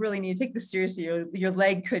 Jill, you really need to take this seriously. Your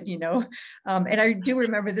leg could, and I do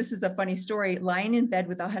remember, this is a funny story, lying in bed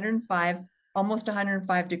with 105, almost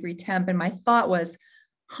 105 degree temp. And my thought was,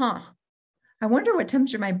 I wonder what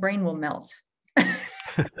temperature my brain will melt.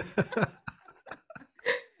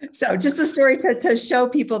 So just a story to show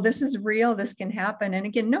people this is real, this can happen. And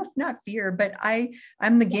again, no, not fear, but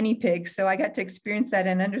I'm the guinea pig. So I got to experience that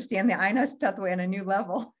and understand the INOS pathway on a new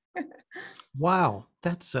level. Wow,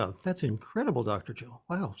 that's incredible, Dr. Jill.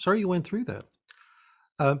 Wow, sorry you went through that.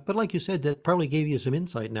 But like you said, that probably gave you some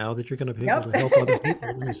insight now that you're going to be able Yep. to help other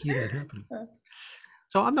people when you see that happening.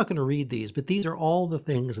 So I'm not going to read these, but these are all the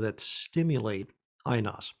things that stimulate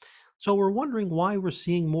INOS. So we're wondering why we're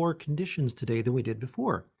seeing more conditions today than we did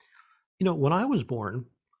before. When I was born,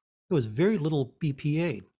 there was very little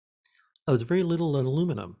BPA. There was very little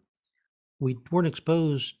aluminum. We weren't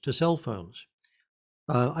exposed to cell phones.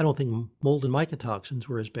 I don't think mold and mycotoxins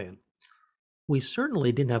were as bad. We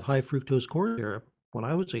certainly didn't have high fructose corn syrup when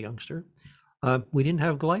I was a youngster. We didn't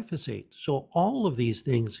have glyphosate. So all of these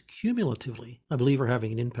things cumulatively, I believe, are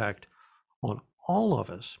having an impact on all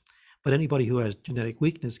of us. But anybody who has genetic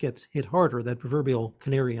weakness gets hit harder, that proverbial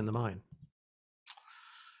canary in the mine.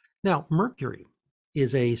 Now, mercury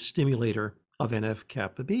is a stimulator of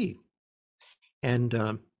NF-kappa B. And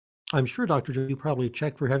I'm sure, Dr. Joe, you probably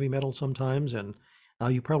check for heavy metals sometimes, and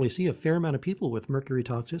you probably see a fair amount of people with mercury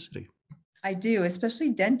toxicity. I do,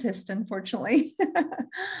 especially dentists, unfortunately.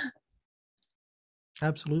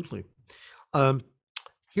 Absolutely.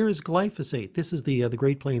 Here is glyphosate. This is the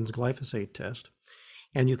Great Plains glyphosate test.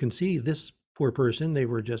 And you can see this poor person, they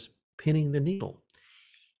were just pinning the needle.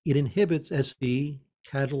 It inhibits SV,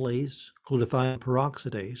 catalase, glutathione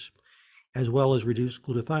peroxidase, as well as reduced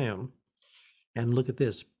glutathione. And look at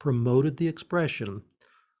this, promoted the expression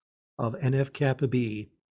of NF-kappa B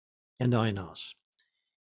and INOS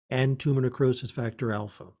and tumor necrosis factor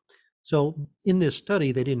alpha. So in this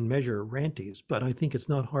study, they didn't measure RANTES, but I think it's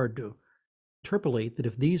not hard to interpolate that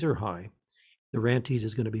if these are high, the RANTES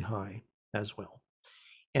is going to be high as well.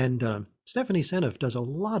 And Stephanie Seneff does a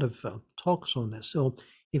lot of talks on this. So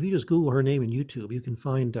if you just Google her name in YouTube, you can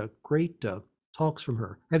find great talks from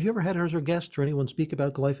her. Have you ever had her as a guest or anyone speak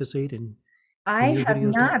about glyphosate in I your have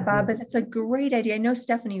videos, not, Dr. Bob, Jill? but it's a great idea. I know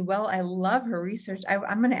Stephanie well. I love her research.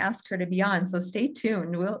 I'm going to ask her to be on, so stay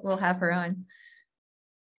tuned. We'll have her on.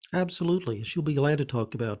 Absolutely. She'll be glad to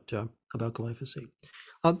talk about glyphosate.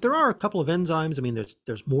 There are a couple of enzymes. I mean,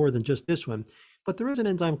 there's more than just this one, but there is an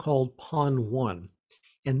enzyme called PON1,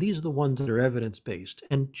 and these are the ones that are evidence-based.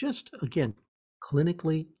 And just, again,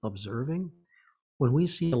 clinically observing, when we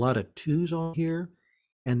see a lot of twos on here,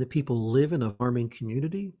 and the people live in a farming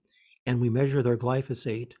community, and we measure their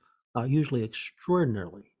glyphosate, usually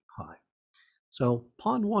extraordinarily high. So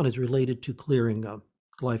PON1 is related to clearing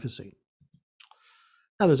glyphosate.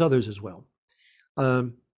 Now, there's others as well.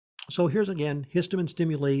 So here's again, histamine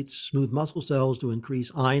stimulates smooth muscle cells to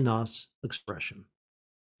increase INOS expression.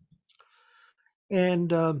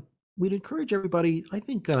 And we'd encourage everybody, I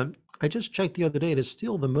think, I just checked the other day, it is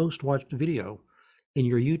still the most watched video in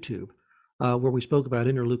your YouTube, where we spoke about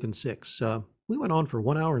interleukin 6. We went on for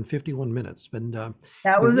 1 hour and 51 minutes. And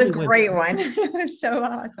That we was a really went great one. It was so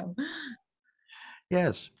awesome.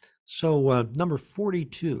 Yes. So number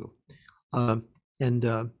 42.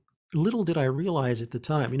 And little did I realize at the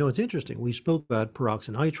time, it's interesting. We spoke about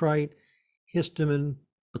peroxynitrite, histamine,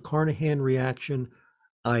 the Carnahan reaction,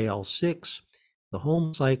 IL-6, the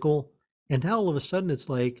home cycle, and now all of a sudden it's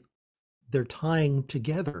like they're tying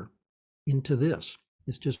together into this.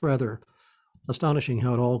 It's just rather astonishing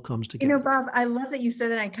how it all comes together. Bob, I love that you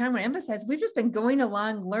said that. I kind of want to emphasize we've just been going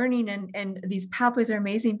along learning, and these pathways are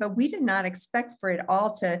amazing, but we did not expect for it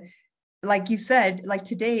all to, like you said, like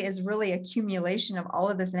today is really accumulation of all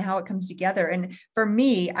of this and how it comes together. And for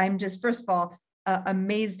me, I'm just, first of all,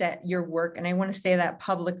 amazed at your work. And I want to say that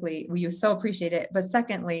publicly. We so appreciate it. But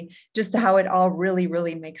secondly, just how it all really,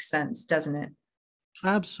 really makes sense, doesn't it?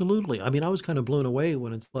 Absolutely. I mean, I was kind of blown away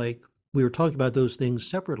when it's like we were talking about those things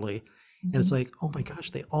separately, and it's Mhm. like, oh my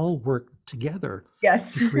gosh, they all work together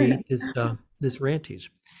Yes. to create this RANTES.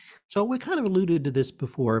 So we kind of alluded to this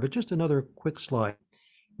before, but just another quick slide.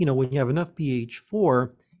 When you have enough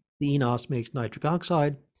BH4, the enos makes nitric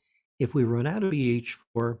oxide. If we run out of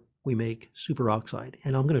BH4, we make superoxide.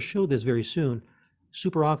 And I'm going to show this very soon.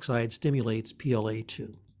 Superoxide stimulates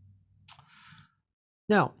PLA2.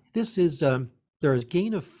 Now, there is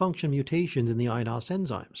gain of function mutations in the inos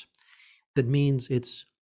enzymes. That means it's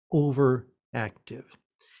overactive.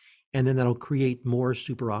 And then that'll create more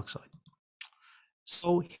superoxide.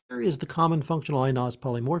 So here is the common functional inos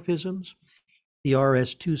polymorphisms. The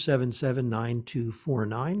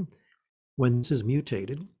RS2779249, when this is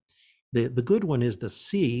mutated, the good one is the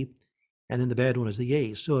C, and then the bad one is the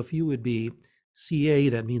A. So if you would be CA,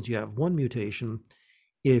 that means you have one mutation.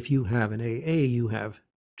 If you have an AA, you have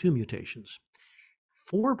two mutations.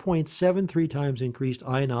 4.73 times increased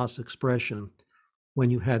inos expression when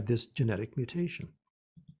you had this genetic mutation.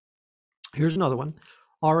 Here's another one,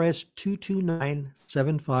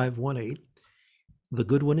 RS2297518. The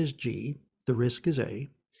good one is G, the risk is A.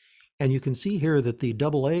 And you can see here that the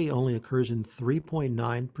AA only occurs in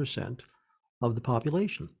 3.9% of the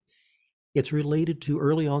population. It's related to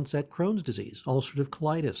early onset Crohn's disease, ulcerative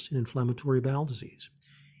colitis, and inflammatory bowel disease.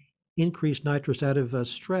 Increased nitrosative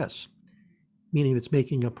stress, meaning it's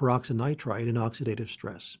making a peroxynitrite and oxidative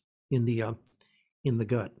stress in the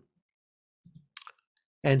gut.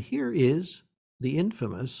 And here is the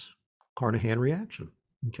infamous Carnahan reaction.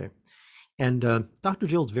 Okay, and Dr.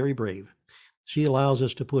 Jill's very brave. She allows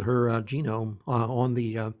us to put her genome on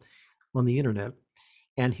the internet.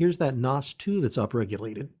 And here's that NOS2 that's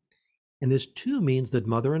upregulated. And this 2 means that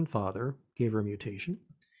mother and father gave her a mutation.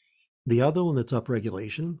 The other one that's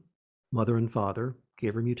upregulation, mother and father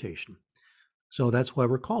gave her a mutation. So that's why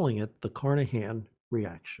we're calling it the Carnahan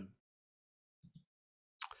reaction.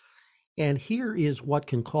 And here is what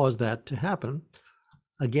can cause that to happen.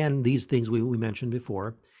 Again, these things we mentioned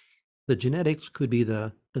before. The genetics could be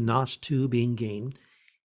the NOS2 being gained.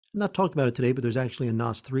 I'm not talking about it today, but there's actually a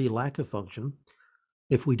NOS3 lack of function.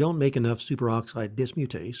 If we don't make enough superoxide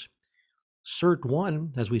dismutase,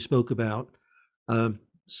 SIRT1, as we spoke about,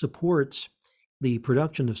 supports the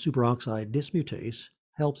production of superoxide dismutase,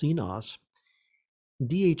 helps enos.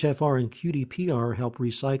 DHFR and QDPR help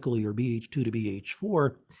recycle your BH2 to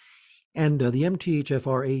BH4, and the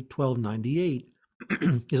MTHFR 81298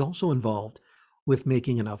 is also involved with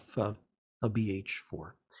making enough of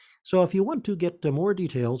BH4. So if you want to get more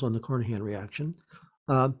details on the Carnahan reaction,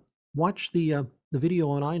 watch the video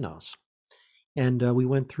on iNOS, and we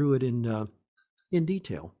went through it in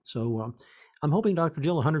detail. So I'm hoping, Dr.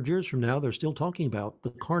 Jill, 100 years from now, they're still talking about the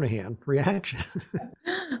Carnahan reaction.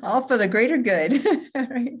 All for the greater good.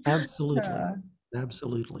 Right? Absolutely.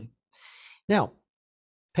 Absolutely. Now,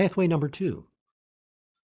 pathway number 2.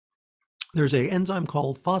 There's an enzyme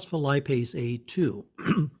called phospholipase A2,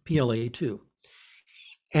 PLA2.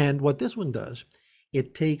 And what this one does,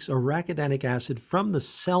 it takes arachidonic acid from the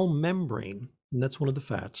cell membrane, and that's one of the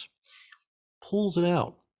fats, pulls it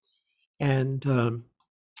out. And I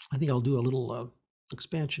think I'll do a little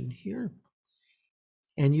expansion here.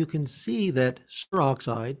 And you can see that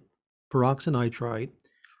superoxide, peroxynitrite,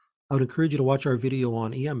 I would encourage you to watch our video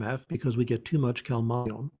on EMF because we get too much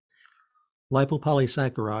calmodium.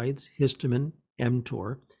 Lipopolysaccharides, histamine,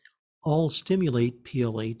 mTOR, all stimulate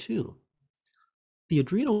PLA2. The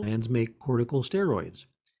adrenal glands make corticosteroids.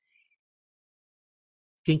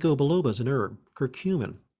 Ginkgo biloba is an herb,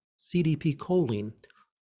 curcumin, CDP choline,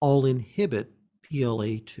 all inhibit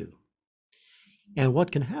PLA2. And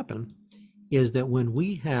what can happen is that when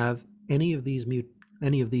we have any of these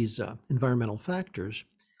environmental factors,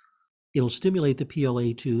 it'll stimulate the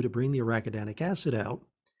PLA2 to bring the arachidonic acid out.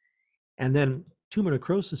 And then tumor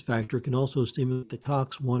necrosis factor can also stimulate the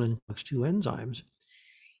COX-1 and COX-2 enzymes.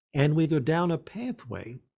 And we go down a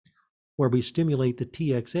pathway where we stimulate the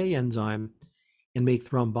TXA enzyme and make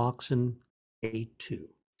thromboxane A2.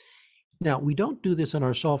 Now, we don't do this in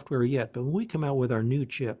our software yet, but when we come out with our new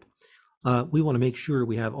chip, we want to make sure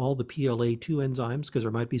we have all the PLA2 enzymes because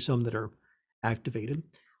there might be some that are activated.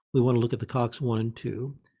 We want to look at the COX-1 and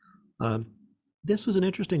 2. This was an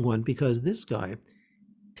interesting one because this guy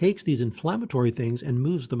takes these inflammatory things and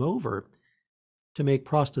moves them over to make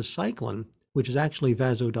prostacyclin, which is actually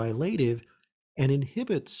vasodilative and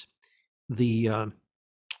inhibits the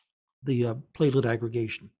platelet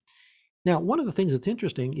aggregation. Now, one of the things that's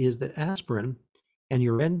interesting is that aspirin and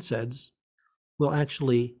your NSAIDs will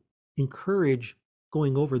actually encourage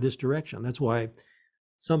going over this direction. That's why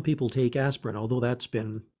some people take aspirin, although that's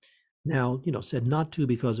been now, said not to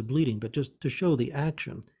because of bleeding, but just to show the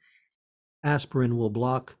action. Aspirin will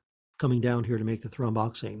block coming down here to make the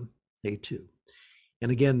thromboxane A2.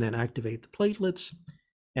 And again, then activate the platelets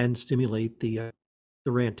and stimulate the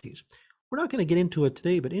RANTES. We're not going to get into it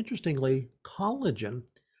today, but interestingly, collagen,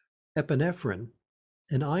 epinephrine,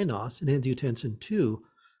 and inos and angiotensin II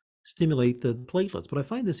stimulate the platelets. But I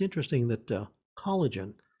find this interesting that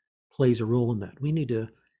collagen plays a role in that. We need to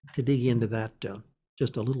dig into that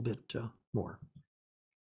just a little bit more.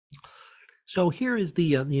 So here is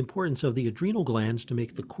the importance of the adrenal glands to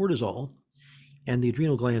make the cortisol, and the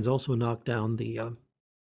adrenal glands also knock down the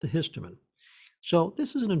histamine. So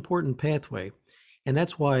this is an important pathway, and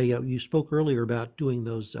that's why you spoke earlier about doing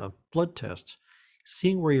those blood tests,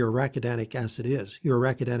 seeing where your arachidonic acid is, your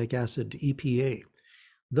arachidonic acid EPA.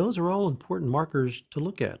 Those are all important markers to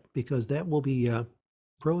look at because that will be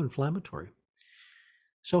pro-inflammatory.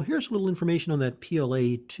 So here's a little information on that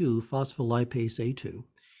PLA2, phospholipase A2.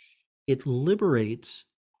 It liberates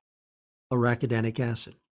arachidonic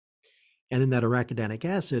acid. And then that arachidonic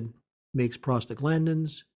acid makes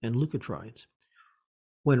prostaglandins and leukotrienes.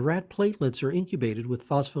 When rat platelets are incubated with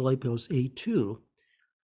phospholipase A2,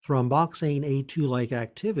 thromboxane A2-like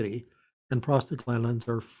activity and prostaglandins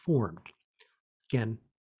are formed. Again,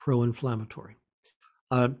 pro-inflammatory.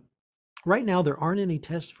 Right now, there aren't any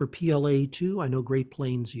tests for PLA2. I know Great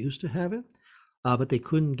Plains used to have it, but they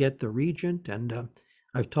couldn't get the reagent. And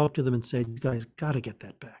I've talked to them and said, you guys got to get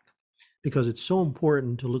that back because it's so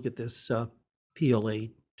important to look at this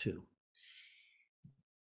PLA2.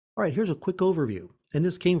 All right, here's a quick overview. And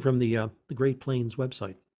this came from the Great Plains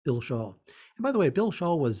website, Bill Shaw. And by the way, Bill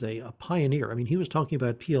Shaw was a pioneer. I mean, he was talking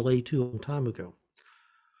about PLA2 a long time ago.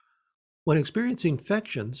 When experiencing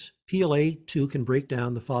infections, PLA2 can break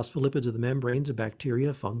down the phospholipids of the membranes of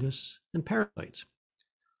bacteria, fungus, and parasites.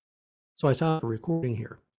 So I sound like a recording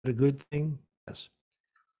here. But a good thing? Yes.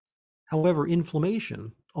 However,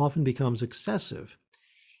 inflammation often becomes excessive,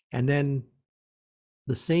 and then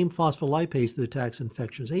the same phospholipase that attacks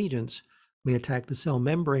infectious agents may attack the cell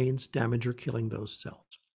membranes, damage or killing those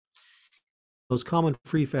cells. The most common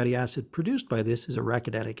free fatty acid produced by this is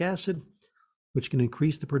arachidonic acid, which can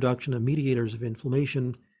increase the production of mediators of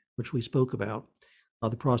inflammation, which we spoke about,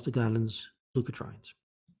 the prostaglandins, leukotrienes.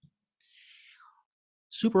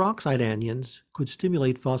 Superoxide anions could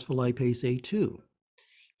stimulate phospholipase A2.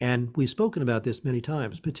 And we've spoken about this many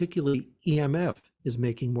times, particularly EMF is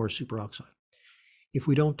making more superoxide. If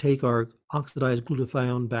we don't take our oxidized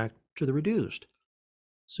glutathione back to the reduced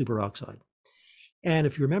superoxide. And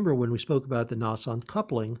if you remember when we spoke about the NOS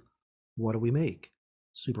uncoupling, what do we make?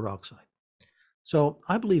 Superoxide. So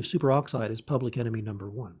I believe superoxide is public enemy number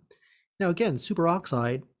one. Now again,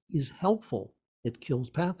 superoxide is helpful. It kills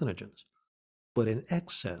pathogens, but in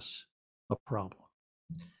excess, a problem.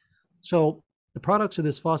 So the products of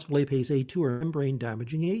this phospholipase A2 are membrane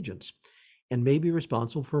damaging agents and may be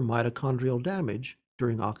responsible for mitochondrial damage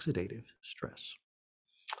during oxidative stress.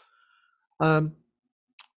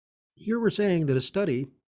 Here we're saying that a study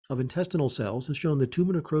of intestinal cells has shown that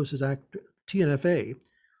tumor necrosis TNF-a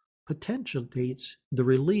potentiates the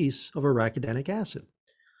release of arachidonic acid.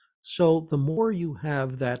 So the more you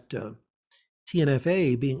have that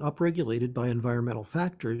TNF-a being upregulated by environmental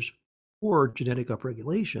factors or genetic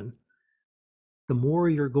upregulation, the more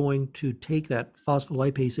you're going to take that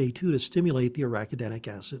phospholipase A2 to stimulate the arachidonic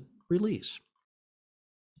acid release.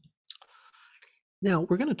 Now,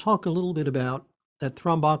 we're going to talk a little bit about that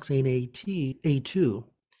thromboxane A2,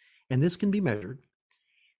 and this can be measured,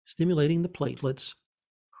 stimulating the platelets,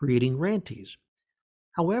 creating RANTES.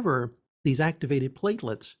 However, these activated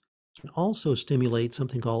platelets can also stimulate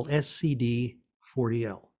something called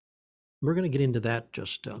SCD40L. We're going to get into that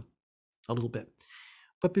just a little bit.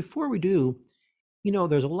 But before we do,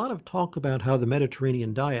 there's a lot of talk about how the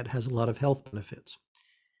Mediterranean diet has a lot of health benefits.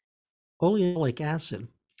 Oleonoic acid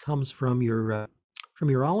comes from your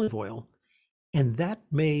olive oil, and that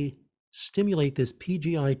may stimulate this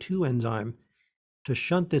PGI2 enzyme to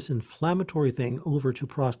shunt this inflammatory thing over to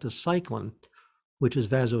prostacyclin, which is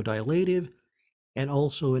vasodilative and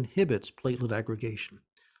also inhibits platelet aggregation.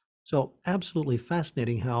 So absolutely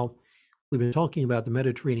fascinating how we've been talking about the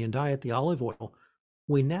Mediterranean diet, the olive oil.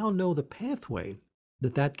 We now know the pathway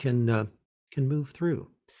that can move through.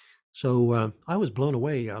 So I was blown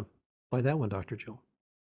away by that one, Dr. Jill.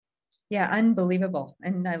 Yeah, unbelievable.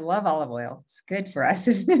 And I love olive oil. It's good for us,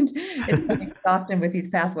 isn't it? It's mixed often with these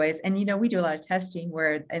pathways. And, we do a lot of testing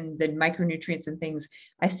where, and the micronutrients and things,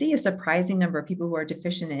 I see a surprising number of people who are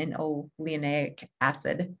deficient in oleanic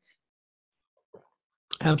acid.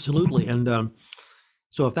 Absolutely. And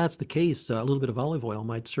so if that's the case, a little bit of olive oil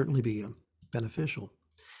might certainly be beneficial.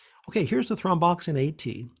 Okay, here's the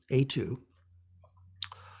thromboxane A2.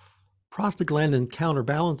 Prostaglandin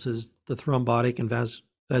counterbalances the thrombotic and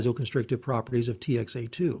vasoconstrictive properties of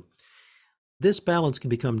TXA2. This balance can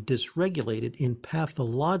become dysregulated in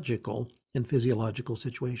pathological and physiological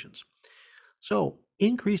situations. So,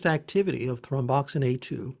 increased activity of thromboxane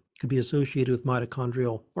A2 could be associated with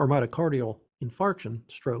mitochondrial or myocardial infarction,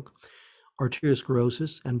 stroke,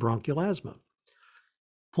 arteriosclerosis, and bronchial asthma,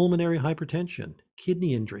 pulmonary hypertension,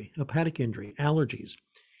 kidney injury, hepatic injury, allergies,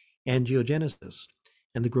 angiogenesis,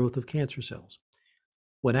 and the growth of cancer cells.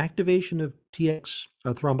 When activation of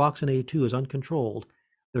thromboxane A2 is uncontrolled,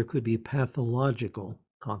 there could be pathological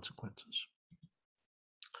consequences.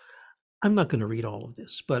 I'm not going to read all of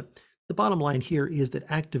this, but the bottom line here is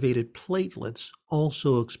that activated platelets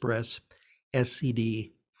also express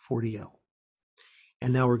SCD40L.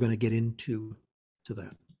 And now we're going to get into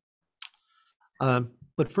that.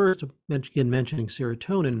 But first, again, mentioning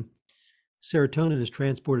serotonin. Serotonin is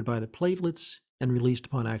transported by the platelets and released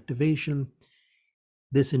upon activation.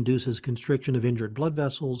 This induces constriction of injured blood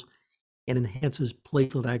vessels and enhances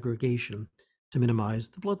platelet aggregation to minimize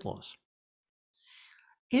the blood loss.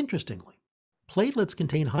 Interestingly, platelets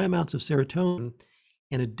contain high amounts of serotonin,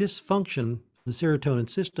 and a dysfunction of the serotonin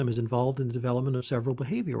system is involved in the development of several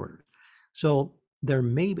behavior orders. So there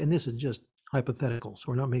may be, and this is just hypothetical, so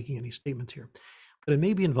we're not making any statements here, but it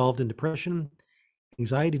may be involved in depression,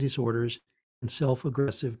 anxiety disorders, and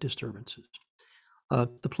self-aggressive disturbances.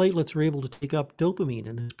 The platelets are able to take up dopamine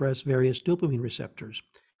and express various dopamine receptors,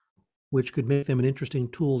 which could make them an interesting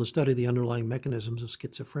tool to study the underlying mechanisms of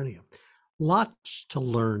schizophrenia. Lots to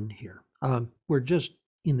learn here. We're just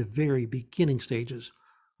in the very beginning stages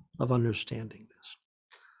of understanding this.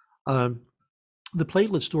 The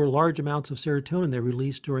platelets store large amounts of serotonin they're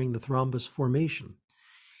released during the thrombus formation,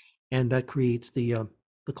 and that creates the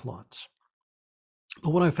clots.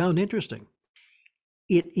 But what I found interesting,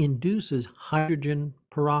 it induces hydrogen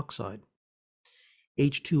peroxide,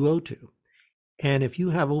 H2O2. And if you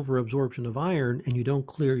have overabsorption of iron and you don't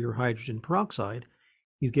clear your hydrogen peroxide,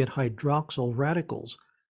 you get hydroxyl radicals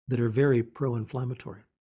that are very pro-inflammatory.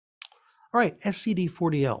 All right,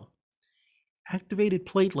 SCD40L. Activated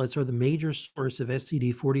platelets are the major source of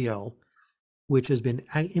SCD40L, which has been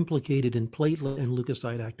implicated in platelet and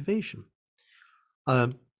leukocyte activation.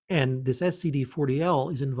 And this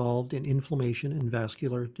SCD40L is involved in inflammation and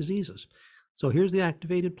vascular diseases. So here's the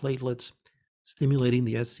activated platelets stimulating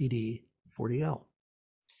the SCD40L.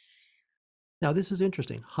 Now, this is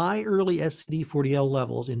interesting. High early SCD40L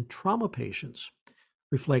levels in trauma patients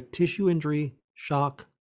reflect tissue injury, shock,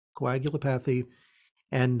 coagulopathy,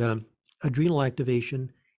 and adrenal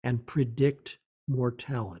activation, and predict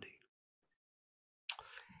mortality.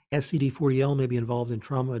 SCD40L may be involved in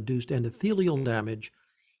trauma-induced endothelial damage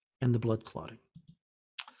and the blood clotting.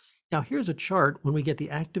 Now, here's a chart. When we get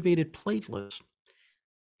the activated platelets,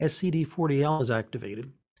 SCD40L is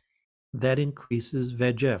activated. That increases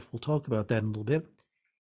VEGF. We'll talk about that in a little bit.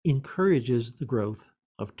 Encourages the growth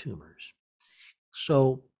of tumors.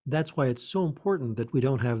 So that's why it's so important that we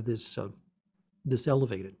don't have this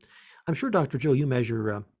elevated. I'm sure, Dr. Joe, you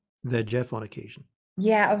measure VEGF on occasion.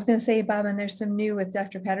 Yeah, I was going to say, Bob, and there's some new with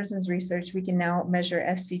Dr. Patterson's research. We can now measure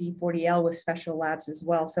SCD40L with special labs as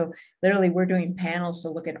well. So literally, we're doing panels to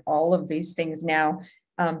look at all of these things now.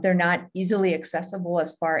 They're not easily accessible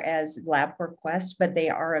as far as LabCorp Quest, but they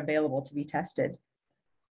are available to be tested.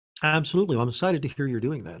 Absolutely. Well, I'm excited to hear you're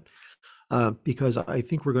doing that because I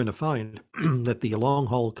think we're going to find that the long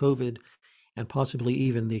haul COVID and possibly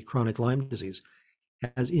even the chronic Lyme disease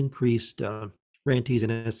has increased RANTES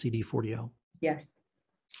and SCD40L. Yes.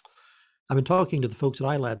 I've been talking to the folks at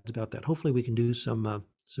iLabs about that. Hopefully we can do some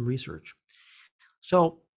research.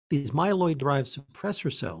 So these myeloid-derived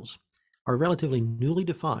suppressor cells are relatively newly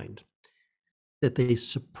defined, that they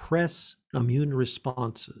suppress immune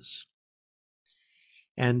responses.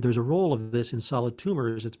 And there's a role of this in solid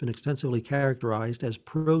tumors that's been extensively characterized as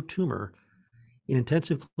pro-tumor in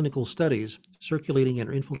intensive clinical studies. Circulating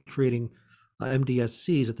and infiltrating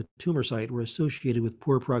MDSCs at the tumor site were associated with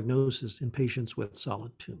poor prognosis in patients with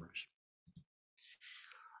solid tumors.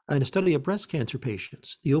 In a study of breast cancer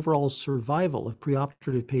patients, the overall survival of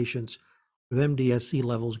preoperative patients with MDSC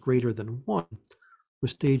levels greater than 1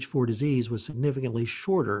 with stage 4 disease was significantly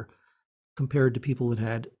shorter compared to people that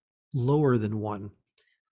had lower than one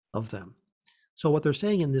of them. So what they're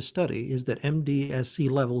saying in this study is that MDSC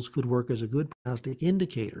levels could work as a good prognostic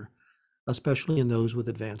indicator, especially in those with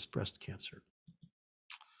advanced breast cancer.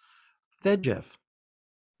 VEGF,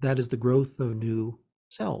 that is the growth of new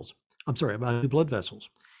cells. I'm sorry, about new blood vessels.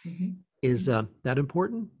 Is that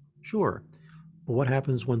important? Sure. But what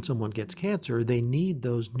happens when someone gets cancer? They need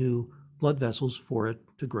those new blood vessels for it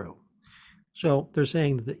to grow. So they're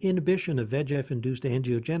saying that the inhibition of VEGF-induced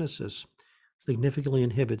angiogenesis significantly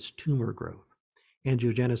inhibits tumor growth.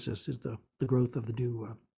 Angiogenesis is the growth of the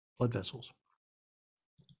new blood vessels.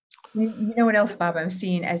 You know what else, Bob, I'm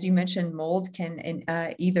seeing, as you mentioned, mold can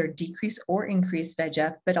either decrease or increase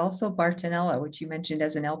VEGF, but also Bartonella, which you mentioned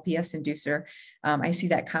as an LPS inducer. I see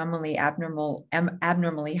that commonly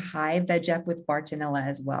abnormally high VEGF with Bartonella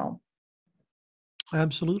as well.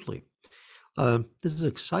 Absolutely. This is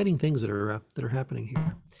exciting things that are happening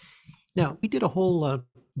here. Now, we did a whole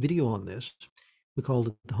video on this. We called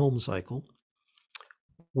it the home cycle,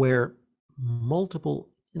 where multiple,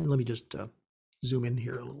 and let me just zoom in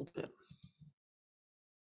here a little bit.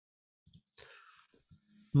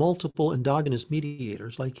 Multiple endogenous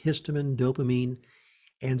mediators like histamine, dopamine,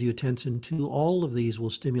 angiotensin 2, all of these will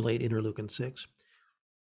stimulate interleukin-6.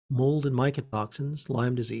 Mold and mycotoxins,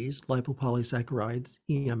 Lyme disease, lipopolysaccharides,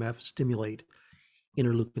 EMF stimulate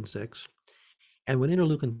interleukin-6. And when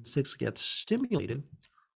interleukin-6 gets stimulated,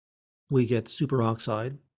 we get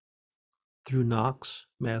superoxide through NOx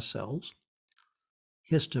mast cells,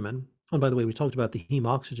 histamine. Oh, and by the way, we talked about the heme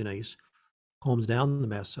oxygenase, calms down the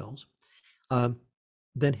mast cells. Then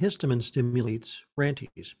histamine stimulates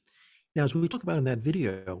RANTES. Now, as we talk about in that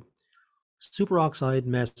video, superoxide,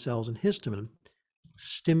 mast cells, and histamine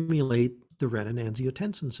stimulate the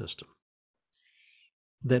renin-angiotensin system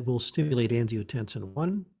that will stimulate angiotensin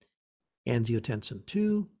 1, angiotensin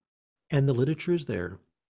 2, and the literature is there.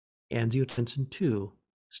 Angiotensin 2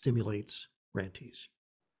 stimulates RANTES.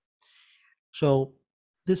 So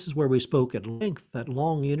this is where we spoke at length, that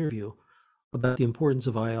long interview about the importance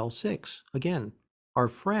of IL-6. Again, our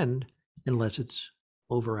friend, unless it's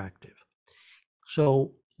overactive.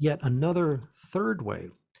 So yet another third way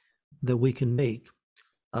that we can make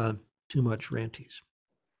too much RANTES.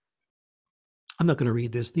 I'm not going to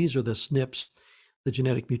read this. These are the SNPs, the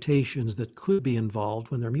genetic mutations that could be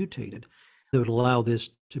involved when they're mutated that would allow this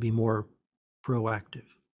to be more proactive.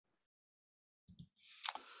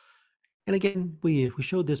 And again, we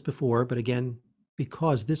showed this before, but again,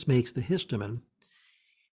 because this makes the histamine,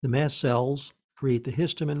 the mast cells create the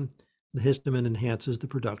histamine enhances the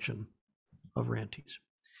production of RANTES.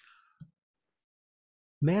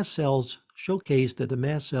 Mast cells showcase that the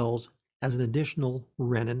mast cells as an additional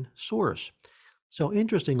renin source. So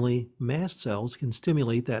interestingly, mast cells can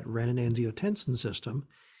stimulate that renin-angiotensin system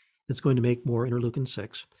that's going to make more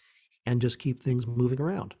interleukin-6 and just keep things moving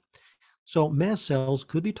around. So mast cells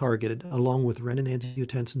could be targeted along with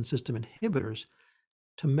renin-angiotensin system inhibitors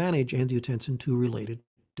to manage angiotensin 2 related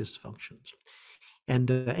dysfunctions. And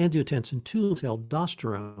angiotensin 2 is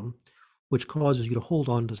aldosterone, which causes you to hold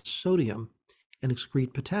on to sodium and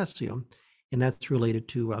excrete potassium, and that's related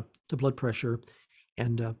to blood pressure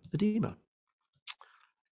and edema.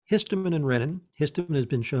 Histamine and renin. Histamine has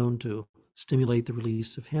been shown to stimulate the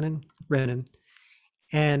release of renin,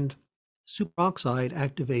 and superoxide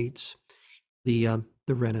activates the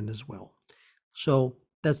renin as well. So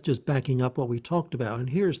that's just backing up what we talked about. And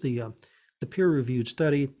here's the peer-reviewed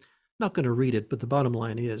study. I'm not going to read it, but the bottom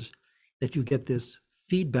line is that you get this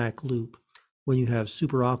feedback loop when you have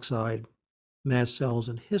superoxide, mast cells,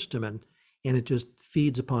 and histamine, and it just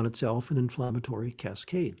feeds upon itself an inflammatory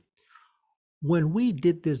cascade. When we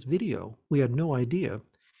did this video, we had no idea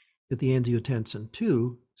that the angiotensin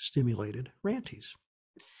 2 stimulated RANTES.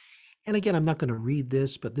 And again, I'm not going to read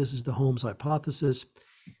this, but this is the Holmes hypothesis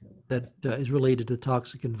that is related to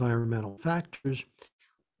toxic environmental factors,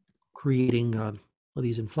 creating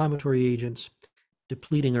these inflammatory agents,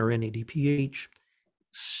 depleting our NADPH,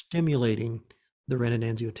 stimulating the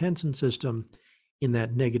renin-angiotensin system in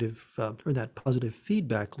that negative or that positive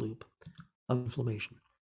feedback loop of inflammation.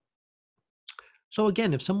 So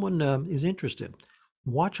again, if someone is interested,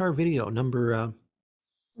 watch our video number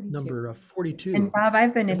 42. And Bob,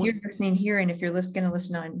 if you're listening here and if you're going to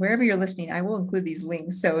listen on wherever you're listening, I will include these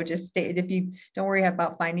links. So just stay, if you don't worry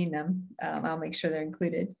about finding them, I'll make sure they're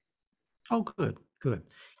included. Oh, good.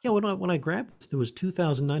 Yeah, when I grabbed this, there was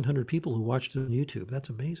 2,900 people who watched it on YouTube. That's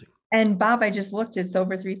amazing. And Bob, I just looked, it's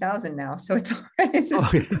over 3,000 now. So it's all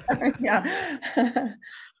right. Yeah.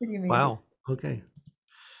 Pretty amazing. Wow. Okay.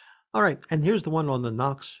 All right. And here's the one on the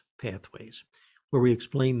NOx pathways where we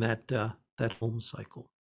explain that home cycle.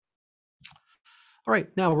 All right,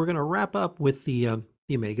 now we're going to wrap up with the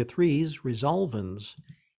omega-3s, resolvins,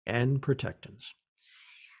 and protectins.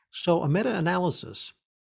 So a meta-analysis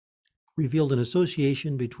revealed an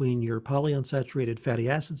association between your polyunsaturated fatty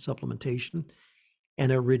acid supplementation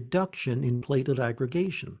and a reduction in platelet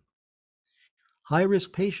aggregation.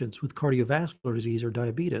 High-risk patients with cardiovascular disease or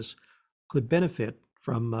diabetes could benefit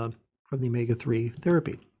from the omega-3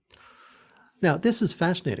 therapy. Now, this is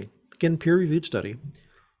fascinating. Again, peer-reviewed study.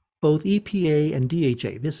 Both EPA and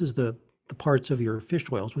DHA, this is the parts of your fish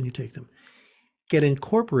oils when you take them, get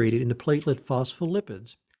incorporated into platelet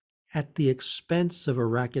phospholipids at the expense of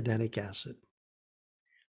arachidonic acid,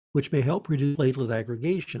 which may help reduce platelet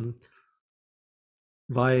aggregation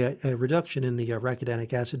via a reduction in the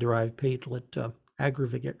arachidonic acid-derived platelet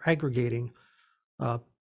aggregating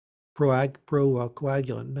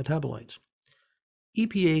procoagulant metabolites.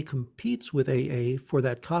 EPA competes with AA for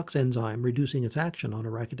that COX enzyme, reducing its action on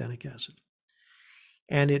arachidonic acid.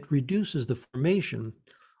 And it reduces the formation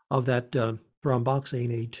of that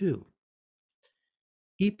thromboxane A2.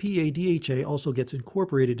 EPA-DHA also gets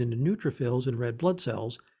incorporated into neutrophils and red blood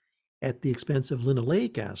cells at the expense of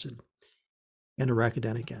linoleic acid and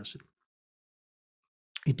arachidonic acid.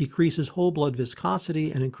 It decreases whole blood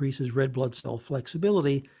viscosity and increases red blood cell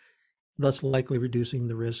flexibility, thus likely reducing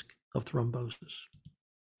the risk of thrombosis.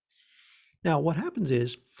 Now, what happens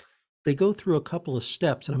is they go through a couple of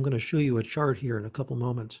steps, and I'm going to show you a chart here in a couple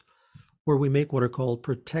moments, where we make what are called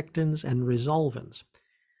protectins and resolvins.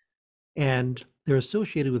 And they're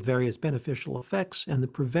associated with various beneficial effects and the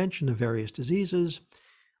prevention of various diseases,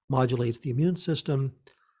 modulates the immune system,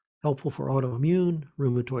 helpful for autoimmune,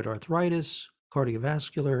 rheumatoid arthritis,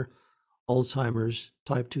 cardiovascular, Alzheimer's,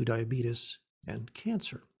 type 2 diabetes, and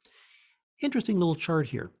cancer. Interesting little chart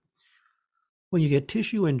here. When you get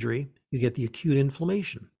tissue injury, you get the acute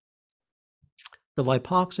inflammation. The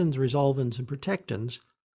lipoxins, resolvins, and protectins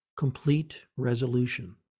complete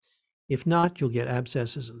resolution. If not, you'll get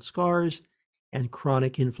abscesses and scars and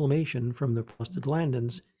chronic inflammation from the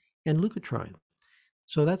prostaglandins and leukotriene.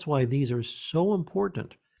 So that's why these are so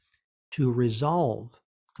important to resolve,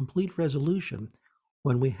 complete resolution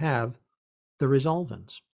when we have the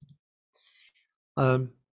resolvins.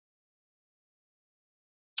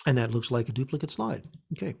 And that looks like a duplicate slide.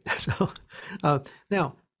 Okay, so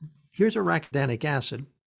now here's arachidonic acid,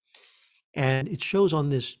 and it shows on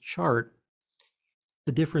this chart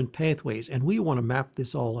the different pathways, and we want to map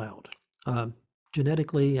this all out.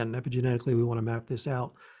 Genetically and epigenetically, we want to map this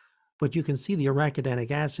out. But you can see the arachidonic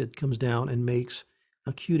acid comes down and makes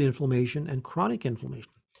acute inflammation and chronic inflammation.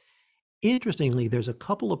 Interestingly, there's a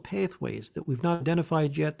couple of pathways that we've not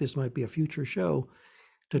identified yet. This might be a future show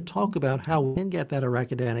to talk about how we can get that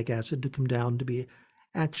arachidonic acid to come down to be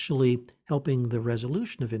actually helping the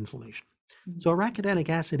resolution of inflammation. So arachidonic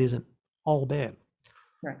acid isn't all bad.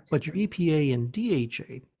 Right. But your EPA and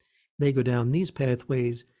DHA, they go down these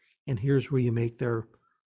pathways, and here's where you make their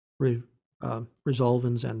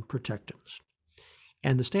resolvins and protectins.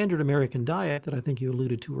 And the standard American diet that I think you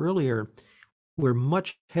alluded to earlier, we're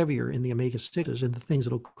much heavier in the omega-6s and the things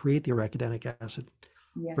that will create the arachidonic acid.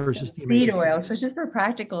 Yes, versus the seed omega-3. oil. So just for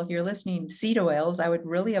practical, if you're listening, seed oils, I would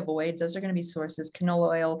really avoid. Those are going to be sources, canola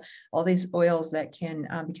oil, all these oils that can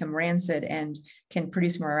become rancid and can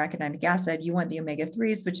produce more arachidonic acid. You want the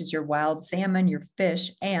omega-3s, which is your wild salmon, your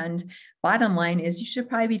fish. And bottom line is you should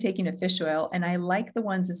probably be taking a fish oil. And I like the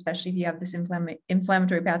ones, especially if you have this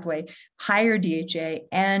inflammatory pathway, higher DHA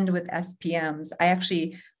and with SPMs. I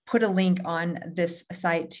actually put a link on this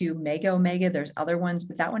site to Mega Omega. There's other ones,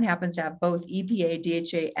 but that one happens to have both EPA,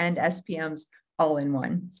 DHA, and SPMs all in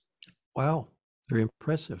one. Wow, very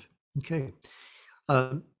impressive. Okay.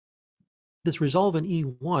 This resolvin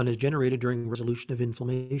E1 is generated during resolution of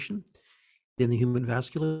inflammation in the human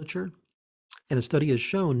vasculature, and a study has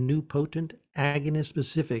shown new potent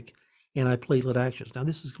agonist-specific antiplatelet actions. Now,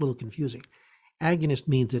 this is a little confusing. Agonist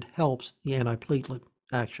means it helps the antiplatelet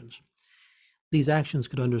actions. These actions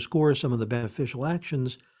could underscore some of the beneficial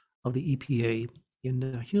actions of the EPA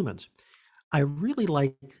in humans. I really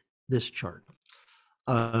like this chart.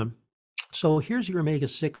 So here's your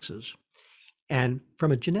omega-6s. And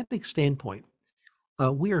from a genetic standpoint,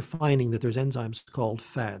 we are finding that there's enzymes called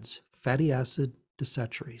FADs, fatty acid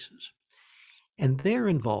desaturases. And they're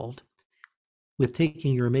involved with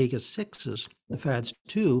taking your omega-6s, the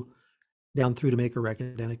FADs2, down through to make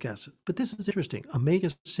arachidonic acid. But this is interesting.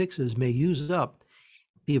 Omega-6s may use up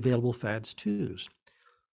the available FADs2s.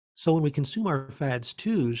 So when we consume our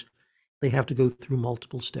FADs2s, they have to go through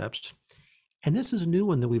multiple steps. And this is a new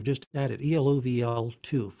one that we've just added,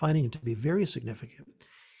 ELOVL2, finding it to be very significant.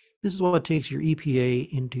 This is what takes your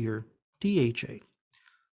EPA into your DHA.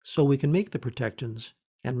 so we can make the protectins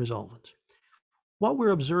and resolvins. What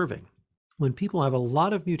we're observing, when people have a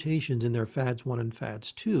lot of mutations in their FADS1 and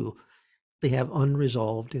FADS2, they have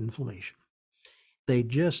unresolved inflammation. They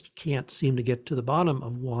just can't seem to get to the bottom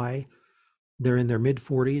of why they're in their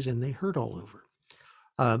mid-40s and they hurt all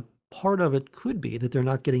over. Part of it could be that they're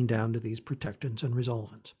not getting down to these protectins and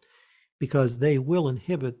resolvins because they will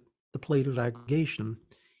inhibit the platelet aggregation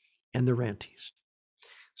and the RANTES.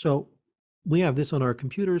 So we have this on our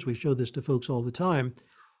computers. We show this to folks all the time,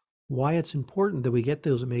 why it's important that we get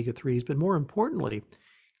those omega-3s, but more importantly,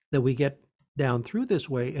 that we get down through this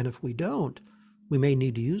way. And if we don't, we may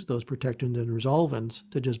need to use those protectins and resolvins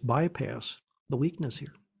to just bypass the weakness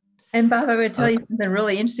here. And Bob, I would tell you something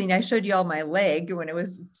really interesting. I showed you all my leg when it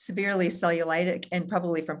was severely cellulitic and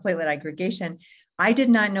probably from platelet aggregation. I did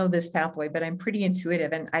not know this pathway, but I'm pretty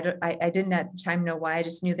intuitive, and I didn't at the time know why. I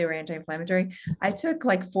just knew they were anti-inflammatory. I took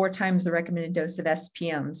like 4 times the recommended dose of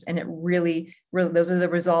SPMs, and it really, those are the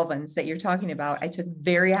resolvins that you're talking about. I took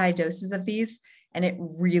very high doses of these, and it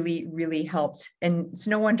really, really helped. And it's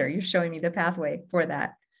no wonder you're showing me the pathway for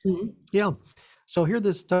that. Mm-hmm. Yeah. So here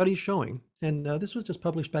the study showing, and this was just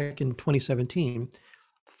published back in 2017,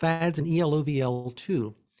 FADS and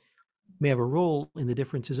ELOVL2 may have a role in the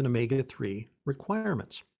differences in omega-3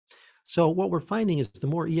 requirements. So what we're finding is the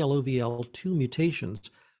more ELOVL2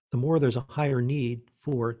 mutations, the more there's a higher need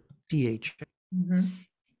for DHA. Mm-hmm.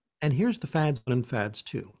 And here's the FADS1 and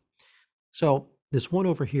FADS2. So this one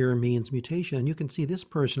over here means mutation, and you can see this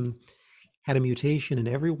person had a mutation in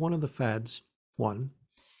every one of the FADS1,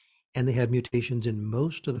 and they had mutations in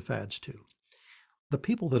most of the FADS2. The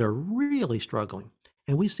people that are really struggling,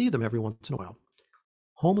 and we see them every once in a while,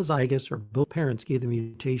 homozygous or both parents gave the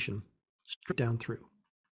mutation straight down through.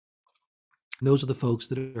 And those are the folks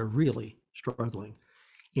that are really struggling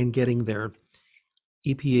in getting their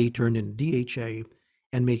EPA turned into DHA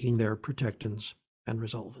and making their protectins and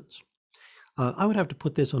resolvins. I would have to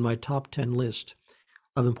put this on my top 10 list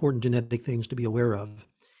of important genetic things to be aware of,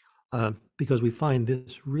 because we find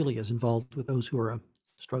this really is involved with those who are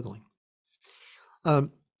struggling.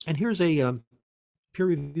 And here's a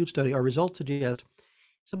peer-reviewed study. Our results suggest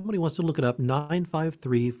somebody wants to look it up.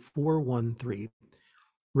 953413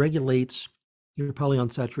 regulates your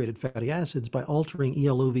polyunsaturated fatty acids by altering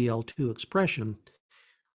ELOVL2 expression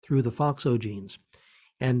through the FOXO genes.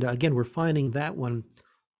 And again, we're finding that one,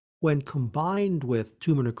 when combined with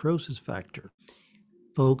tumor necrosis factor,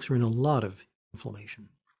 folks are in a lot of inflammation.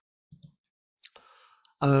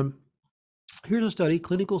 Here's a study,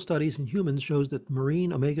 clinical studies in humans shows that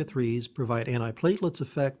marine omega-3s provide antiplatelets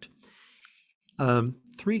effect.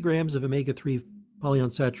 3 grams of omega-3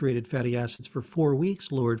 polyunsaturated fatty acids for 4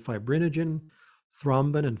 weeks lowered fibrinogen,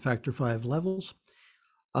 thrombin, and factor V levels.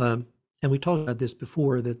 And we talked about this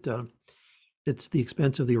before, that it's the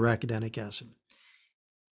expense of the arachidonic acid.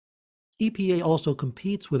 EPA also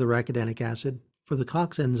competes with arachidonic acid for the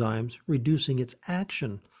COX enzymes, reducing its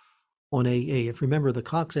action on AA. If you remember, the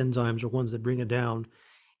COX enzymes are ones that bring it down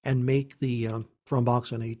and make the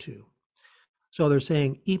Thromboxane A2. So they're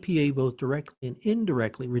saying EPA both directly and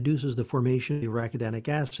indirectly reduces the formation of the arachidonic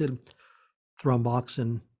acid,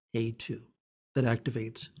 Thromboxane A2, that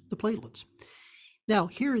activates the platelets. Now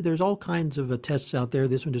here, there's all kinds of tests out there.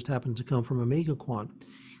 This one just happens to come from OmegaQuant.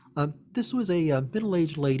 This was a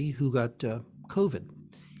middle-aged lady who got COVID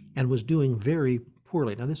and was doing very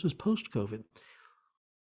poorly. Now this was post-COVID.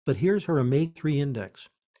 But here's her omega-3 index.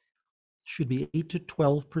 Should be 8 to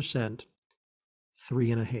 12%,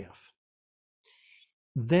 3.5.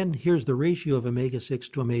 Then here's the ratio of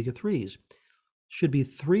omega-6 to omega-3s. Should be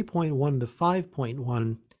 3.1 to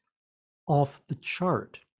 5.1, off the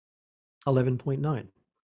chart, 11.9.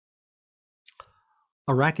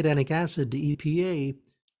 Arachidonic acid to EPA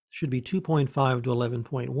should be 2.5 to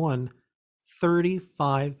 11.1,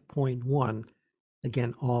 35.1,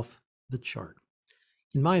 again off the chart.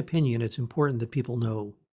 In my opinion, it's important that people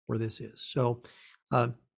know where this is. So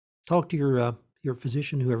talk to your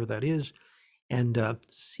physician, whoever that is, and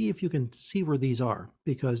see if you can see where these are,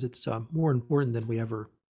 because it's more important than we ever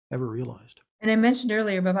realized. And I mentioned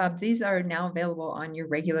earlier, Bob, these are now available on your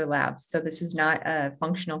regular labs. So this is not a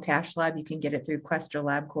functional cash lab. You can get it through Quest or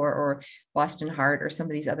LabCorp or Boston Heart or some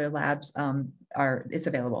of these other labs. It's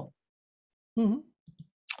available. Mm-hmm.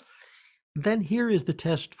 Then here is the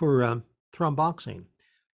test for thromboxane.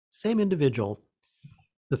 Same individual,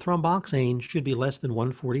 the thromboxane should be less than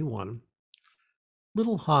 141,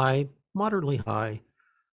 little high, moderately high,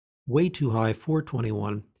 way too high,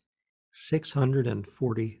 421,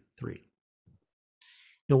 643.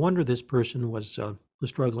 No wonder this person was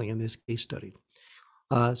struggling in this case study.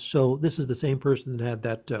 So this is the same person that had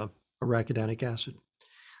that arachidonic acid.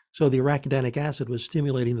 So the arachidonic acid was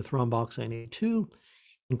stimulating the thromboxane A2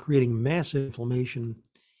 and creating massive inflammation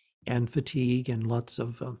and fatigue and lots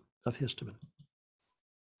of histamine.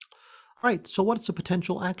 All right, so what's a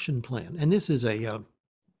potential action plan? And this is a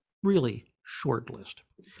really short list,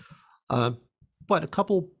 but a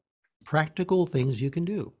couple practical things you can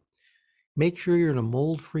do. Make sure you're in a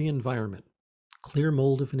mold-free environment. Clear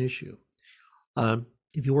mold if an issue.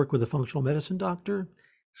 If you work with a functional medicine doctor,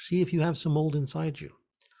 see if you have some mold inside you.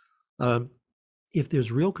 If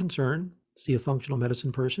there's real concern, see a functional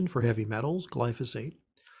medicine person for heavy metals, glyphosate.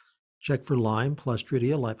 Check for Lyme,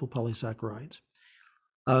 Clostridia, lipopolysaccharides.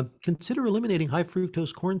 Consider eliminating high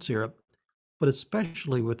fructose corn syrup, but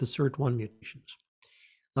especially with the SIRT1 mutations.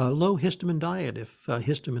 Low histamine diet if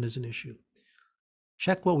histamine is an issue.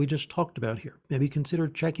 Check what we just talked about here. Maybe consider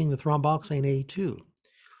checking the thromboxane A2.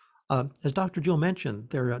 As Dr. Jill mentioned,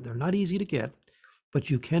 they're not easy to get, but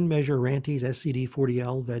you can measure RANTES,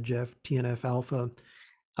 SCD40L, VEGF, TNF-alpha,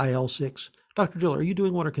 IL-6. Dr. Jill, are you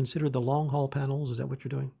doing what are considered the long haul panels? Is that what you're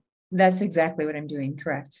doing? That's exactly what I'm doing.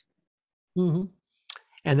 Correct. Mm-hmm.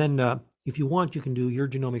 And then if you want, you can do your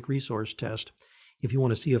genomic resource test if you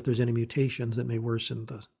want to see if there's any mutations that may worsen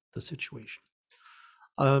the situation.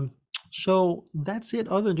 So that's it,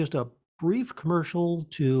 other than just a brief commercial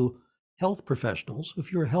to health professionals.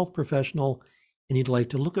 If you're a health professional and you'd like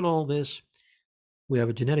to look at all this, we have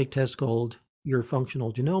a genetic test called Your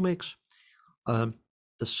Functional Genomics. The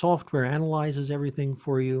software analyzes everything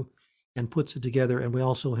for you and puts it together, and we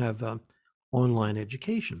also have online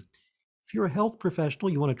education. If you're a health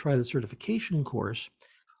professional, you want to try the certification course,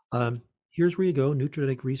 here's where you go,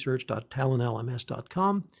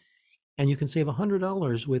 nutrigenicresearch.talonlms.com, and you can save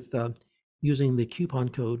 $100 with using the coupon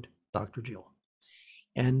code Dr. Jill.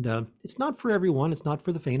 And it's not for everyone, it's not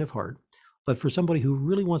for the faint of heart, but for somebody who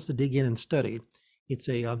really wants to dig in and study, it's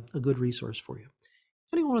a good resource for you.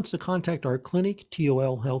 If anyone wants to contact our clinic,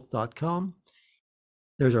 tolhealth.com,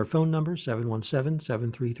 there's our phone number,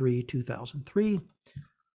 717-733-2003.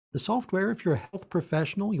 The software, if you're a health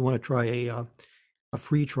professional, you want to try a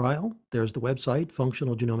free trial, there's the website,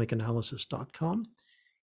 functionalgenomicanalysis.com.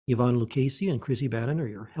 Yvonne Lucchese and Chrissy Bannon are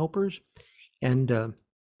your helpers. And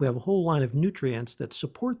we have a whole line of nutrients that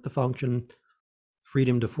support the function,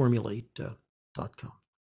 freedomtoformulate.com.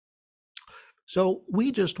 So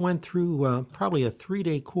we just went through probably a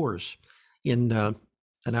 3-day course in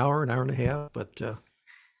an hour and a half, but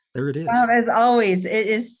there it is. As always, it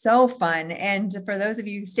is so fun. And for those of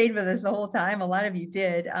you who stayed with us the whole time, a lot of you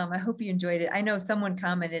did. I hope you enjoyed it. I know someone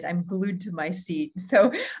commented, I'm glued to my seat.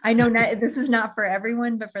 So I know this is not for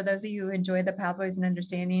everyone, but for those of you who enjoy the pathways and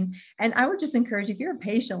understanding. And I would just encourage, if you're a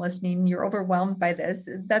patient listening, you're overwhelmed by this,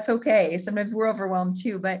 that's okay. Sometimes we're overwhelmed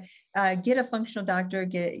too, but get a functional doctor,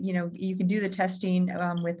 you can do the testing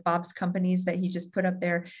with Bob's companies that he just put up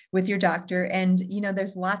there with your doctor. And,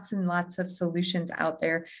 there's lots and lots of solutions out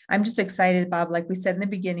there. I'm just excited, Bob, like we said in the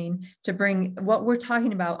beginning, to bring what we're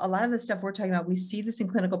talking about. A lot of the stuff we're talking about, we see this in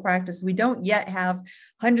clinical practice. We don't yet have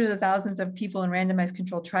hundreds of thousands of people in randomized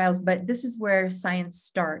controlled trials, but this is where science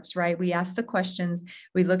starts, right? We ask the questions,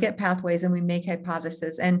 we look at pathways, and we make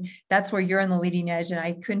hypotheses. And that's where you're on the leading edge. And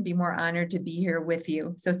I couldn't be more honored to be here with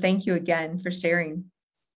you. So thank you again for sharing.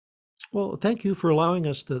 Well, thank you for allowing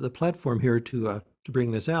us the platform here to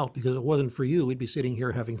bring this out, because if it wasn't for you, we'd be sitting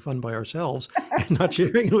here having fun by ourselves and not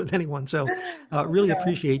sharing it with anyone. So really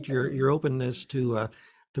appreciate your openness to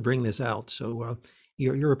bring this out. So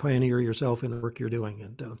you're a pioneer yourself in the work you're doing,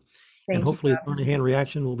 and hopefully the Carnahan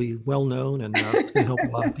reaction will be well known, and it's going to help a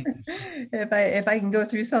lot of people. If I can go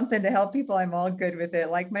through something to help people, I'm all good with it,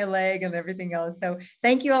 like my leg and everything else. So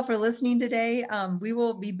thank you all for listening today. We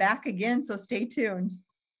will be back again, so stay tuned.